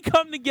 So when we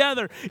come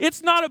together,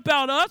 it's not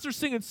about us or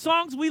singing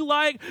songs we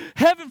like,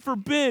 heaven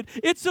forbid.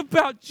 It's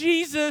about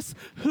Jesus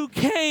who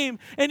came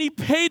and he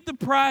paid the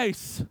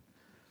price.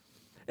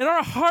 And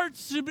our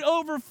hearts should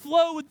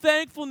overflow with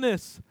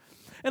thankfulness.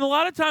 And a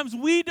lot of times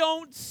we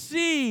don't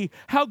see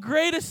how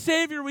great a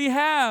Savior we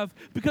have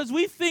because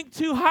we think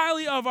too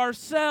highly of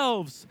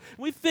ourselves.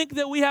 We think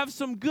that we have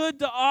some good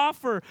to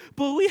offer,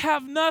 but we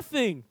have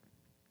nothing.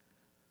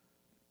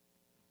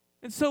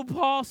 And so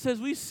Paul says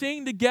we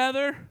sing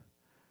together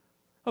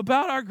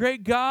about our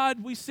great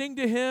God. We sing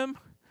to him,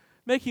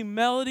 making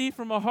melody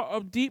from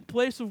a deep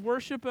place of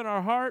worship in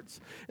our hearts.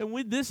 And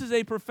this is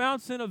a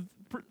profound sense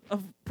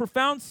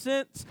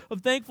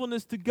of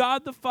thankfulness to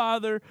God the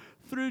Father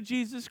through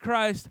Jesus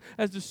Christ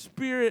as the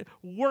Spirit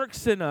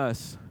works in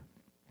us.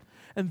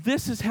 And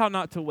this is how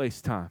not to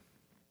waste time.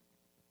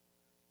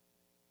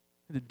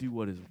 And to do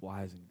what is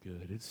wise and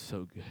good. It's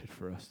so good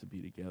for us to be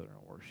together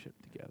and worship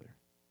together.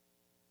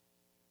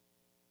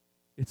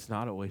 It's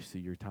not a waste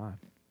of your time.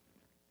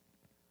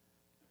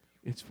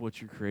 It's what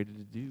you're created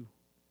to do.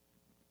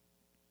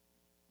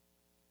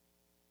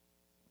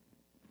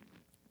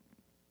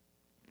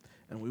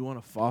 And we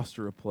want to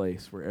foster a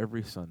place where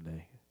every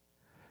Sunday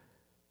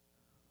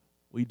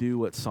we do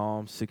what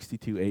Psalm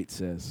 62:8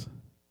 says.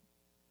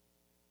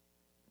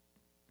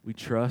 We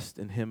trust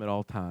in him at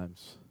all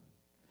times,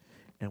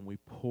 and we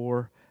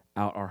pour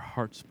out our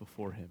hearts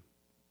before him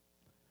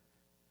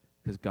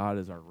because God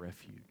is our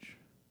refuge.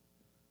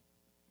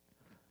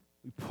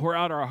 We pour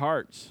out our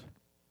hearts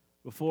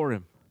before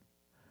him.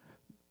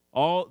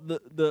 All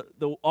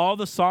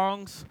the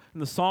songs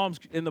and the Psalms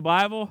in the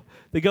Bible,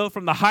 they go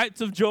from the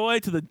heights of joy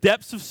to the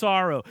depths of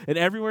sorrow and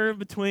everywhere in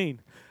between.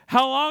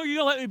 How long are you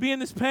going to let me be in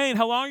this pain?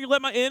 How long are you going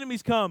to let my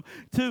enemies come?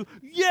 To,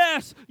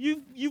 yes,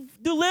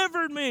 you've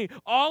delivered me.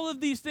 All of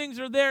these things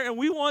are there, and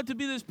we want to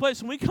be this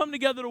place. When we come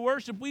together to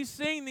worship, we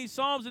sing these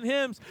psalms and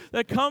hymns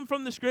that come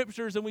from the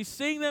Scriptures, and we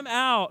sing them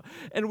out,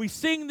 and we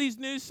sing these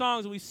new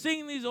songs, and we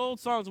sing these old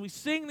songs, and we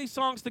sing these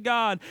songs to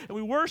God, and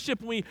we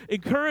worship, and we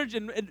encourage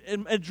and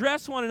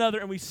address one another,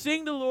 and we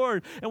sing to the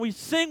Lord, and we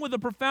sing with a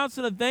profound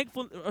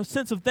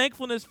sense of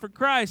thankfulness for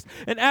Christ.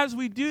 And as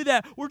we do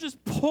that, we're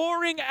just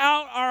pouring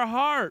out our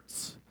hearts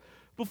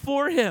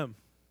before him.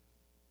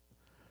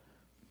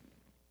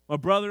 My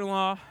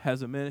brother-in-law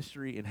has a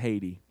ministry in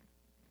Haiti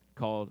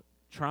called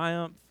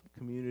Triumph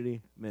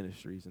Community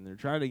Ministries, and they're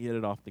trying to get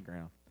it off the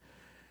ground.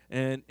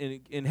 And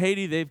in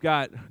Haiti, they've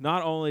got,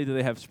 not only do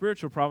they have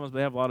spiritual problems, but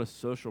they have a lot of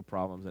social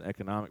problems and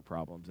economic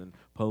problems and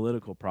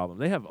political problems.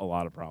 They have a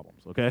lot of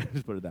problems, okay?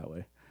 Just put it that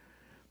way.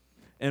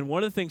 And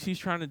one of the things he's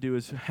trying to do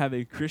is have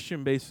a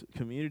Christian-based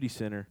community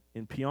center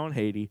in Pion,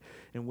 Haiti,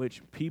 in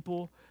which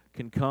people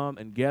can come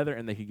and gather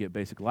and they can get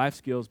basic life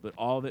skills, but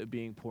all of it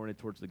being pointed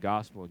towards the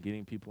gospel and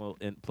getting people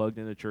plugged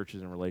into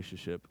churches and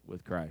relationship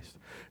with Christ.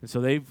 And so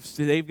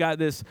they've got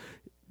this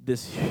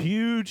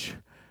huge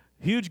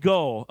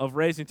goal of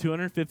raising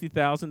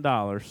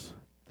 $250,000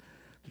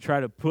 to try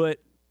to put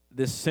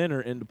this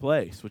center into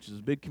place, which is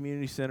a big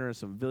community center and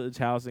some village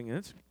housing, and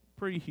it's a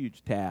pretty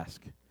huge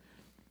task.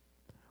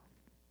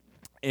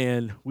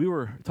 And we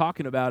were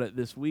talking about it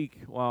this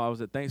week while I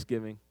was at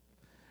Thanksgiving,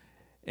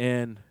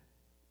 and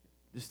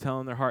just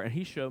telling their heart. And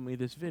he showed me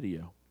this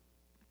video.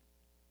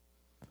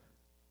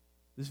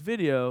 This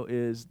video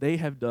is they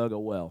have dug a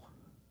well.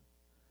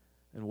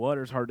 And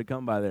water's hard to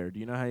come by there. Do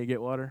you know how you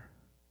get water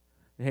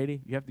in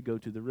Haiti? You have to go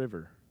to the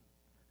river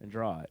and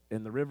draw it.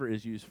 And the river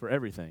is used for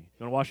everything. You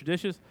want to wash your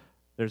dishes?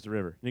 There's the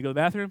river. You go to the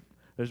bathroom?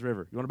 There's the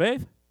river. You want to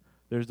bathe?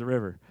 There's the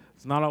river.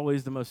 It's not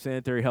always the most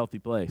sanitary, healthy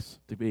place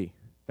to be.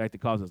 In fact,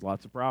 it causes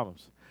lots of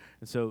problems.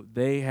 And so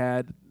they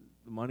had,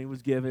 the money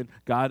was given,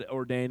 God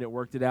ordained it,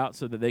 worked it out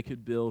so that they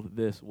could build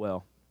this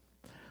well.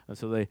 And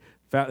so they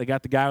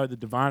got the guy with the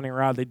divining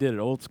rod. They did it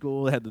old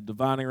school. They had the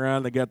divining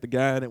rod. They got the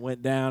guy and it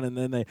went down, and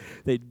then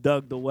they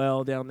dug the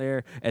well down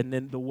there. And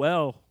then the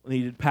well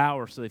needed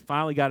power, so they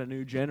finally got a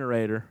new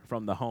generator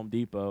from the Home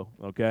Depot,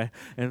 okay?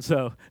 And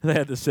so they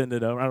had to send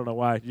it over. I don't know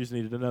why. You just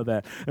needed to know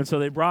that. And so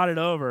they brought it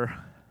over.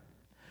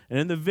 And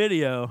in the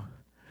video,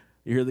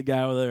 you hear the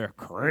guy over there,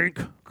 crank,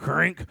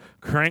 crank,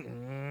 crank.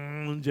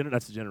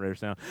 That's the generator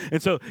sound.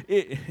 And so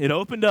it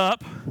opened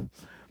up,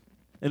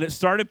 and it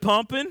started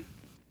pumping.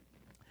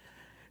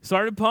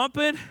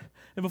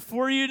 And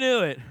before you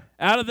knew it,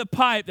 out of the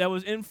pipe that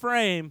was in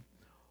frame,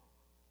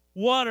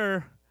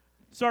 water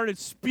started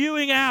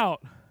spewing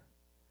out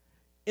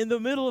in the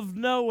middle of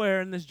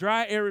nowhere in this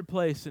dry, arid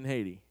place in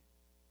Haiti.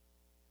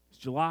 It's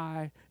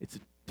July. It's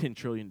 10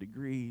 trillion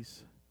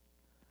degrees.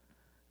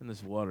 And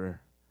this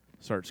water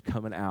starts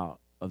coming out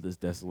of this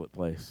desolate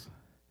place.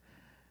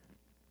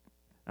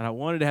 And I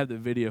wanted to have the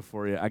video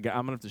for you. I'm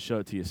going to have to show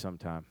it to you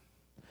sometime.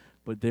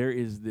 But there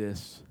is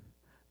this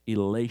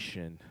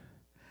elation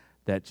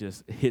that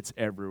just hits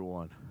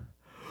everyone.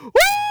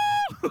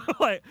 Woo!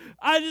 Like,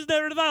 I just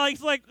never thought,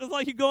 it's like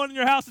you go in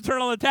your house to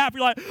turn on the tap,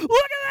 you're like, look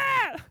at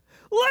that!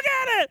 Look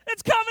at it!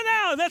 It's coming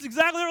out! And that's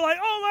exactly what we're like,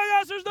 oh my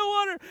gosh, there's no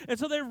water! And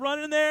so they run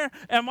in there,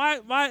 and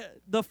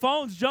the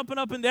phone's jumping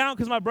up and down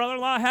because my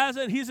brother-in-law has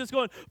it, and he's just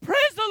going,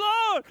 praise the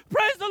Lord!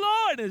 Praise the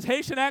Lord! And his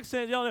Haitian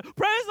accent yelling,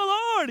 praise the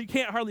Lord! He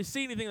can't hardly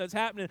see anything that's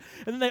happening.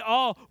 And then they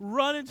all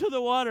run into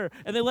the water,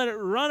 and they let it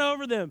run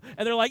over them.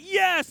 And they're like,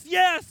 yes,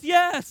 yes,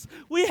 yes!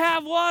 We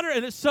have water!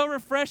 And it's so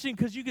refreshing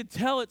because you can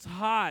tell it's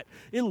hot.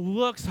 It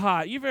looks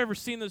hot. You've ever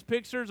seen those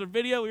pictures or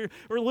video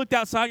or looked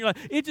outside and you're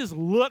like, it just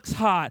looks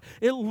hot.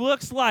 It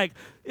looks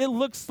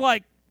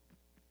like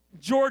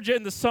Georgia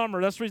in the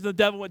summer. That's the reason the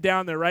devil went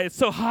down there, right? It's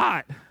so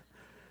hot.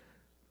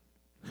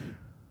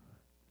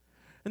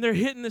 And they're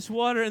hitting this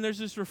water, and there's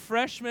this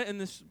refreshment and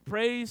this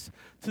praise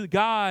to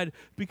God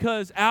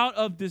because out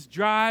of this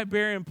dry,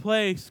 barren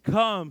place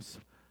comes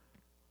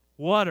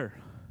water.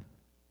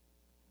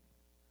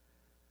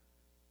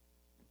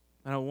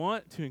 And I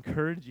want to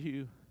encourage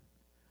you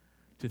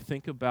to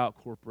think about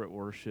corporate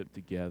worship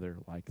together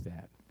like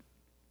that.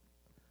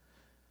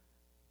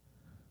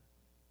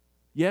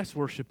 Yes,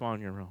 worship on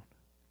your own.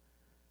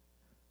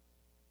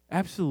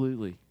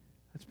 Absolutely.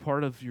 That's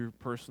part of your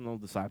personal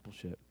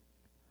discipleship.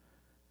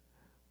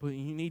 But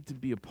you need to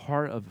be a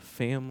part of a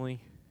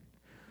family,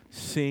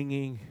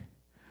 singing,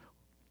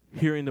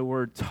 hearing the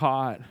word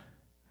taught,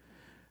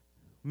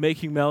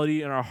 making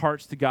melody in our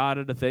hearts to God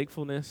out of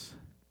thankfulness,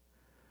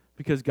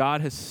 because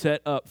God has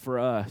set up for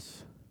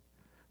us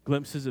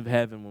glimpses of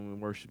heaven when we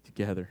worship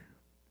together,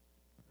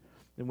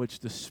 in which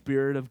the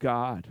Spirit of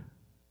God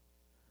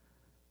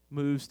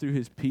moves through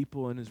his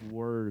people and his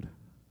word,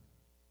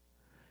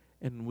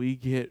 and we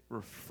get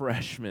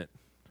refreshment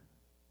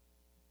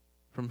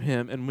from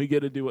him, and we get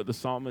to do what the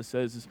psalmist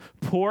says is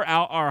pour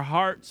out our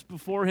hearts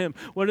before him.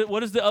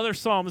 What is the other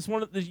psalm? It's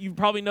you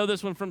probably know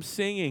this one from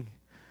singing.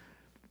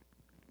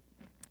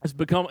 It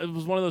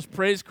was one of those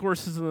praise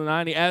courses in the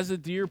 90s. As the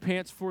deer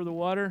pants for the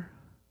water,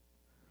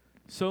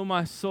 so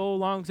my soul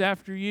longs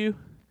after you.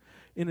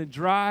 In a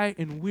dry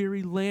and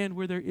weary land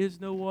where there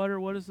is no water,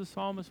 what does the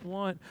psalmist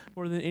want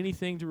more than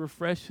anything to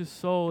refresh his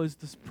soul is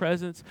this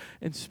presence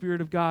and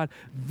Spirit of God.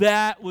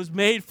 That was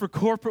made for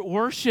corporate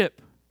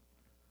worship.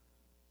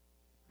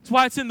 That's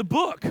why it's in the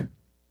book.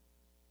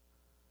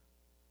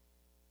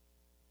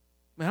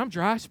 Man, I'm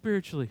dry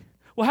spiritually.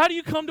 Well, how do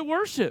you come to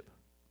worship?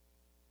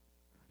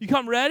 You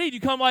come ready? Do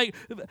you come like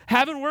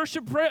having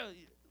worship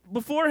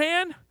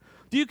beforehand?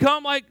 Do you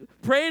come like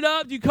prayed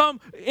up? Do you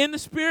come in the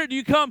Spirit? Do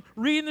you come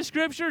reading the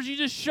Scriptures? You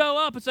just show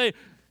up and say,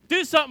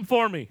 do something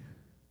for me.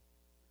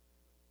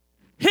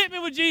 Hit me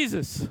with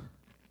Jesus.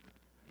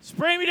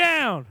 Spray me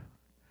down.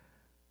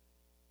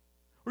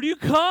 Or do you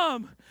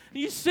come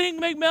and you sing,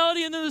 make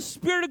melody, and then the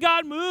Spirit of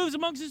God moves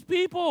amongst his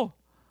people?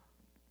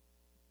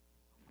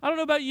 I don't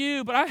know about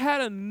you, but I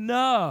had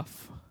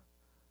enough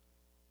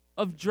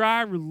of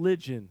dry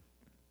religion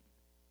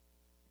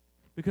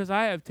because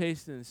I have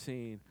tasted and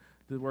seen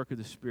the work of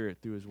the Spirit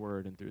through his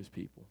word and through his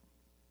people.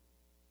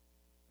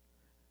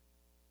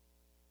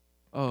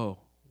 Oh,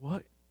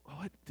 what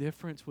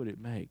difference would it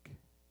make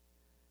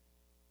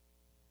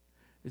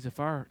is if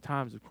our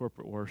times of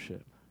corporate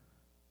worship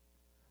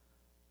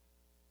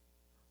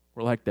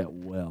were like that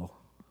well,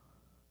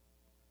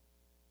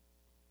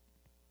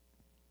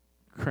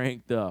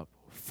 cranked up,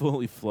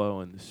 fully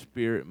flowing, the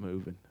Spirit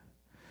moving,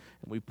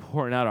 and we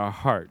pouring out our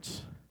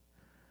hearts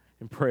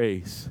in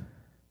praise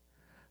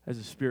as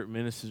the Spirit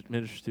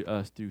ministers to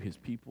us through his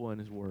people and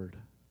his word.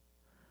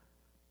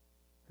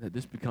 That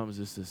this becomes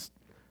this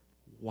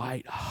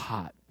white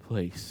hot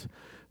place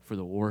for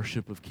the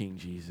worship of King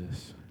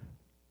Jesus.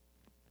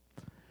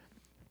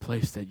 A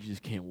place that you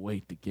just can't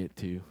wait to get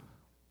to.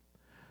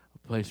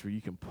 A place where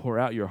you can pour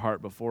out your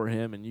heart before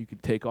him and you can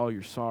take all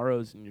your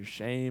sorrows and your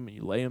shame and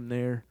you lay them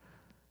there.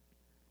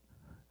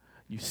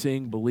 You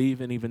sing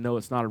believing even though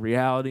it's not a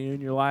reality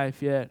in your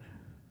life yet.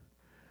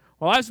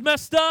 Well, life's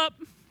messed up.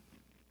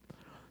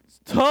 It's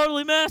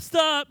totally messed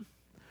up.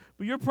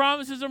 But your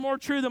promises are more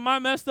true than my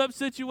messed up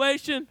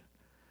situation.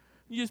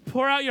 You just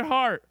pour out your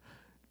heart.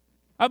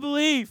 I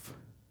believe.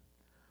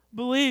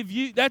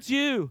 Believe. That's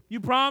you.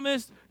 You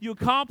promised. You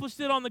accomplished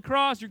it on the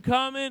cross. You're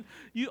coming.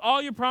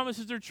 All your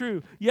promises are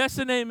true. Yes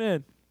and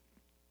amen.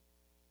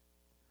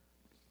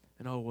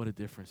 And oh, what a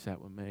difference that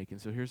would make.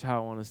 And so here's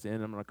how I want us to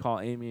end. I'm going to call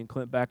Amy and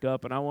Clint back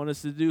up, and I want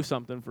us to do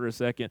something for a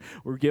second.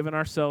 We're giving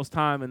ourselves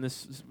time in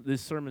this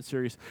sermon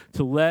series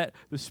to let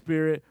the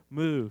Spirit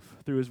move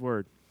through his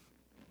word.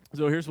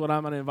 So here's what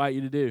I'm going to invite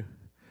you to do.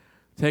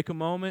 Take a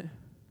moment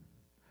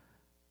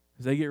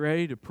as they get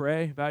ready to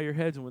pray, bow your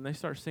heads, and when they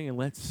start singing,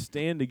 let's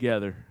stand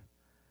together.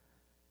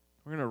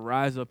 We're going to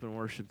rise up and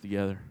worship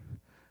together.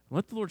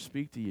 Let the Lord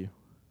speak to you.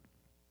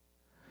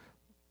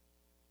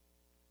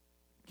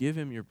 Give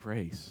him your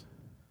praise.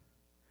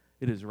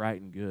 It is right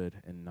and good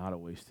and not a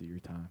waste of your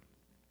time.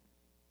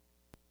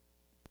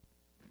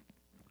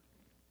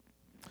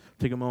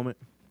 Take a moment,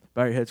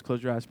 bow your heads,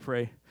 close your eyes,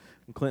 pray.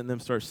 When Clint and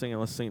them start singing,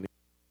 let's sing together.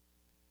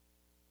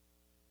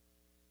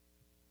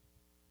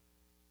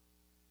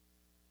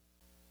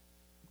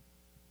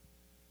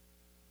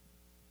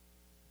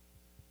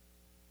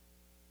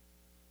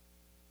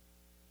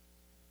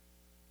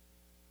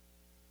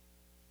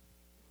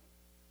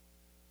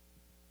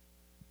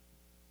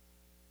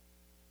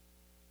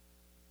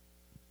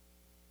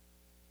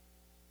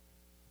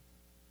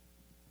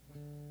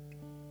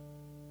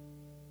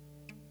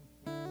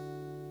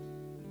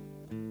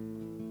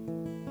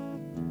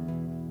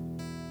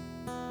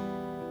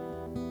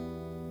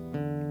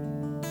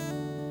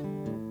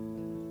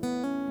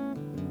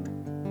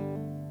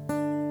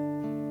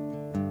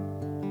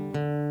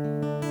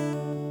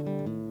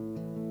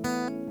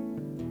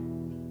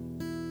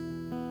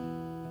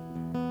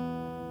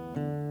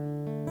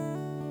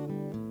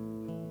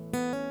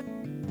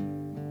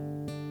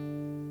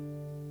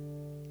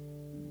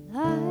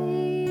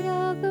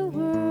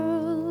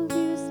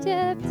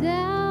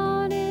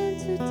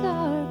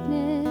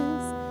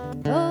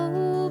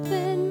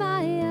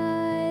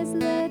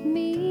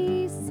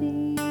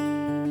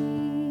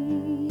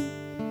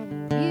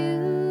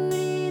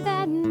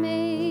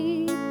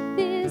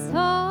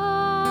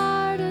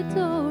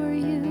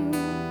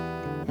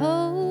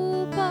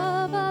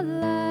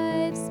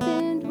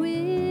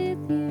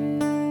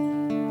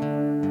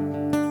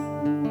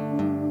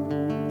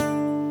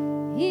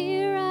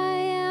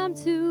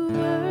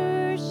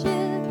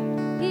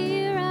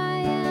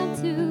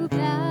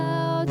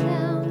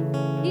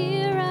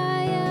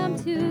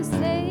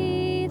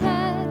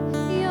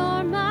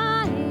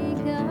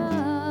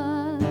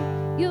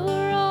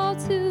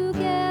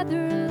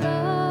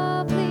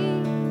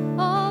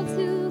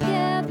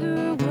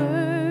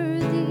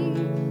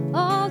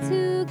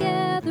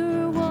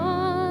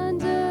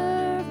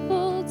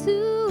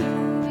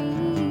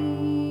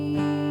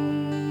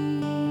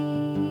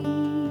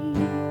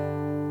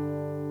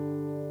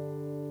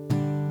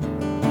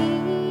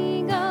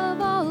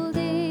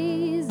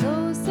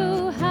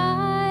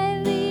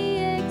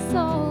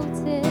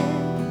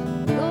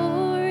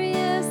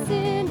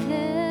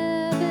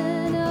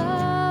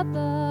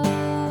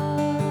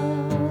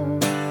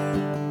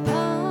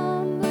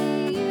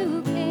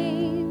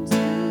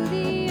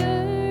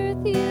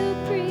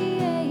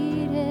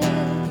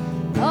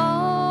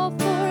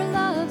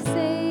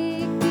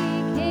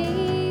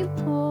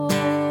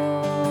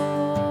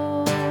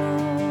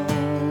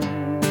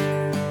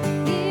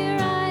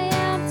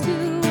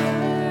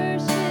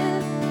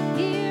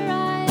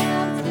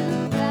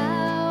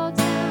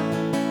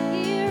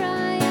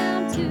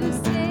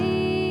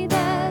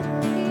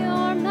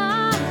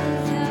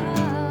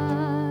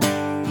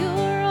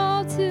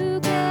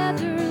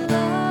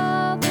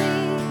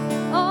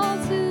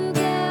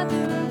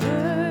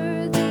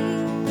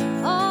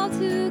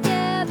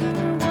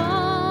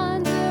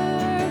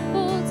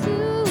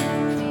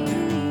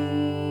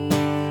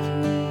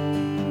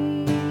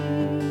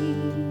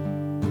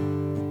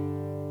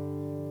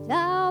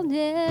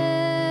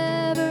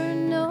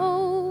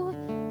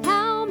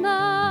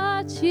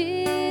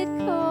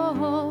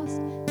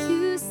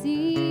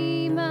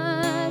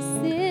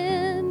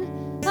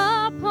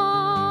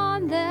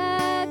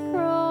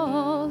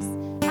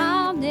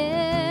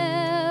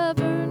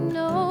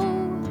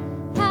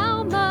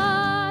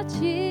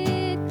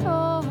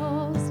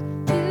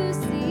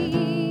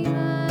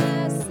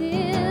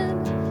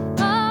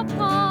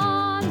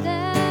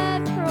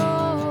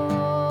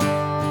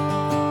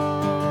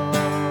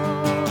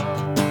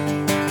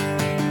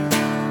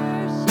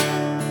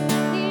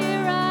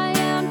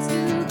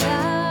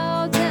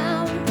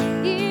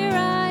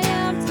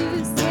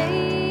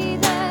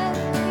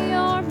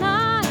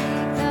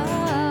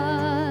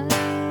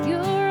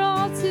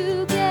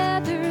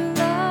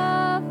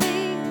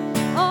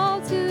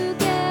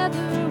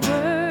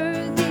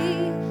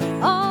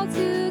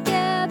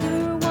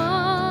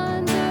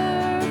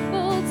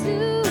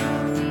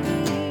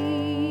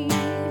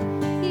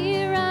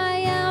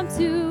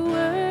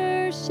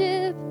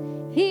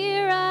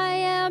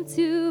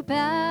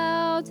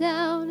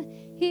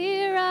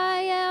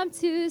 come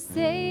to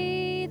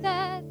say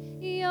that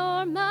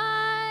you're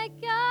my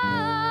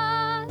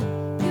God.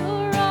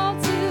 You're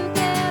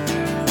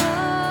altogether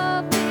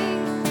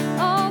loving,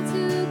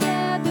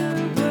 altogether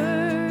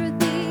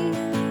worthy,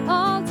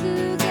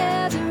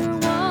 altogether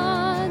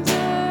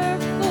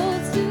wonderful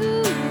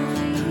to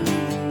me.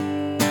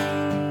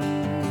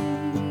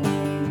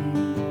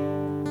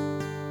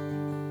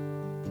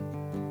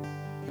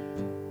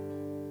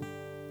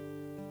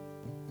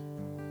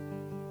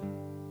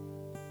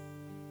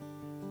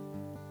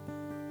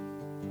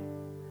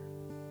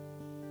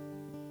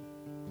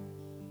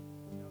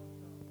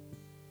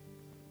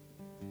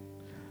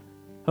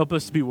 Help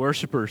us to be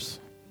worshipers.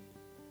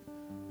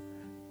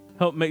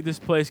 Help make this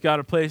place, God,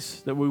 a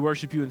place that we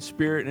worship you in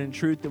spirit and in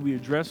truth, that we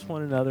address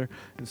one another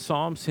in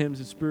psalms, hymns,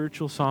 and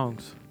spiritual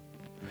songs,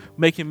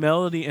 making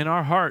melody in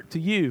our heart to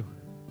you.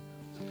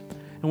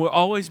 And we'll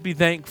always be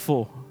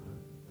thankful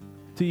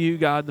to you,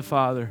 God the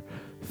Father,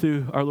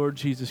 through our Lord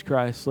Jesus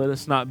Christ. Let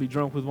us not be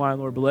drunk with wine,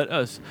 Lord, but let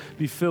us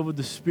be filled with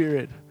the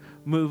Spirit.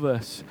 Move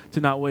us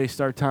to not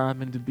waste our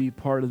time and to be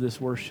part of this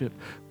worship.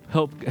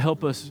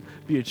 Help us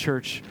be a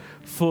church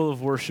full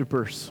of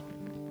worshipers.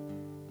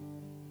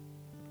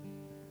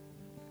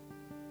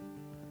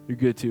 You're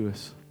good to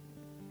us.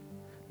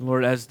 And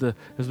Lord, as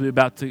we're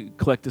about to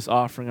collect this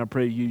offering, I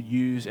pray you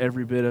use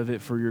every bit of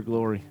it for your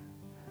glory.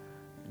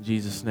 In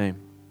Jesus' name,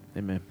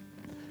 amen.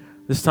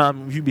 This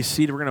time, if you be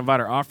seated, we're going to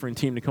invite our offering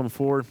team to come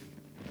forward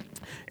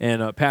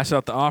and pass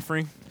out the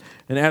offering.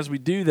 And as we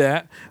do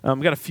that,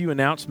 we've got a few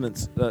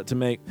announcements to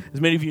make.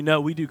 As many of you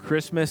know, we do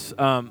Christmas.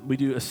 We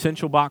do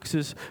essential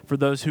boxes for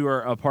those who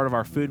are a part of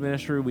our food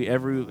ministry. We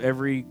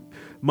every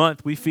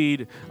month we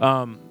feed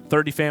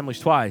 30 families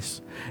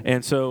twice.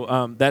 And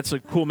so that's a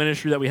cool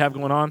ministry that we have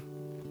going on.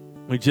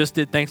 We just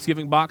did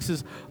Thanksgiving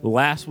boxes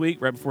last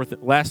week, right before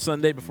last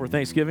Sunday before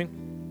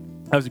Thanksgiving.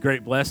 That was a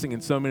great blessing,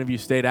 and so many of you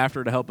stayed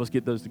after to help us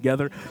get those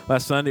together.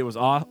 Last Sunday it was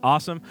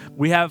awesome.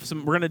 We're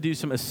going to do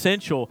some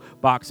essential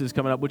boxes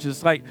coming up, which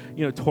is like,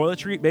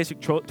 toiletry,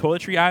 basic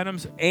toiletry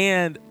items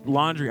and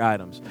laundry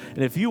items.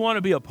 And if you want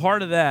to be a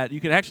part of that,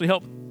 you can actually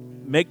help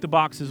make the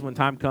boxes when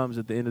time comes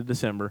at the end of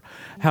December.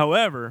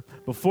 However,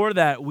 before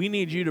that, we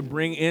need you to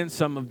bring in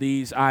some of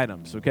these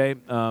items, okay?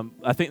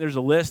 I think there's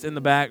a list in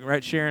the back,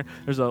 right, Sharon?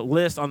 There's a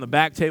list on the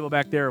back table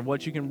back there of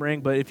what you can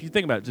bring. But if you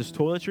think about it, just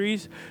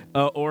toiletries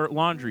or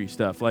laundry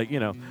stuff, like,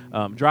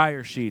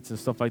 dryer sheets and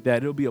stuff like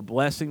that, it'll be a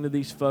blessing to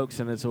these folks,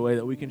 and it's a way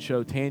that we can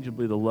show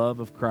tangibly the love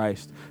of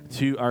Christ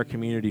to our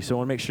community. So I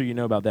want to make sure you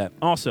know about that.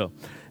 Also,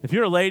 if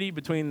you're a lady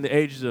between the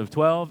ages of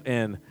 12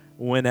 and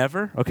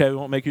whenever, okay, we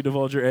won't make you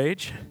divulge your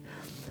age,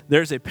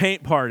 there's a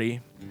paint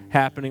party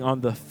happening on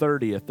the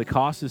 30th. The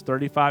cost is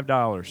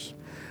 $35.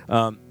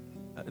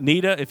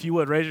 Anita, if you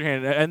would, raise your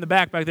hand. In the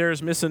back there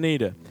is Miss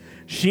Anita.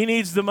 She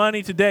needs the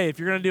money today. If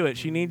you're going to do it,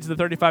 she needs the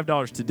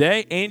 $35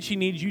 today, and she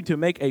needs you to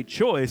make a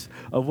choice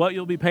of what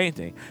you'll be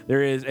painting.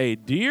 There is a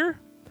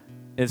deer.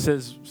 It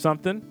says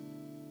something.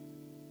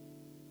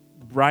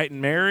 Bright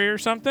and Merry or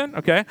something,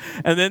 okay?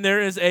 And then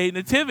there is a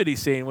nativity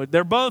scene.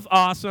 They're both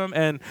awesome,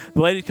 and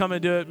the ladies come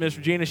and do it. Miss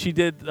Regina, she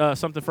did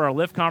something for our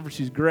Lift conference.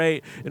 She's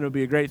great, and it'll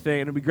be a great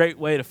thing. It'll be a great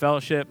way to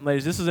fellowship.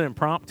 Ladies, this is an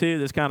impromptu.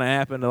 This kind of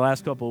happened the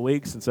last couple of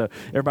weeks, and so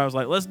everybody was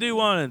like, let's do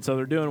one, and so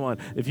they're doing one.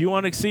 If you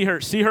want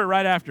to see her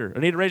right after.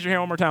 Anita, raise your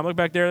hand one more time. Look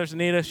back there. There's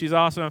Anita. She's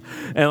awesome.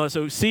 And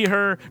so see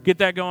her, get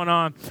that going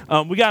on.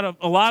 We got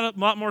a lot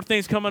more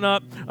things coming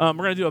up. We're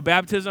going to do a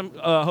baptism,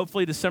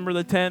 hopefully December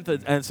the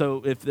 10th, and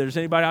so if there's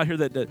anybody out here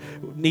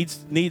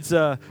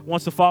that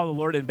wants to follow the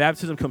Lord in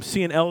baptism, come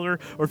see an elder.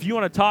 Or if you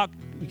want to talk,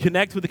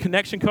 connect with the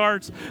connection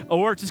cards,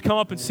 or just come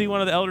up and see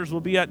one of the elders. We'll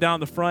be down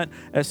the front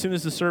as soon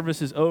as the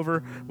service is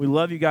over. We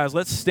love you guys.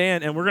 Let's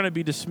stand, and we're going to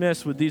be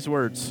dismissed with these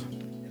words.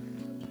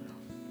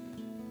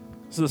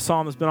 This is a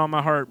psalm that's been on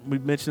my heart. We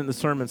mentioned it in the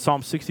sermon,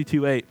 Psalm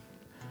 62:8.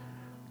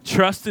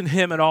 Trust in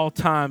him at all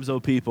times, O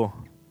people.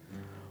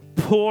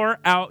 Pour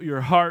out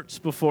your hearts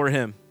before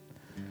him.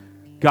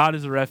 God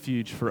is a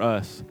refuge for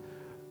us.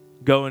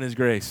 Go in his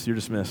grace. You're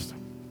dismissed.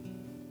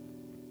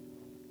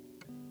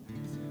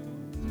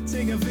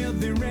 Take a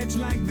filthy wretch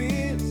like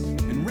this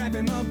and wrap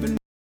him up in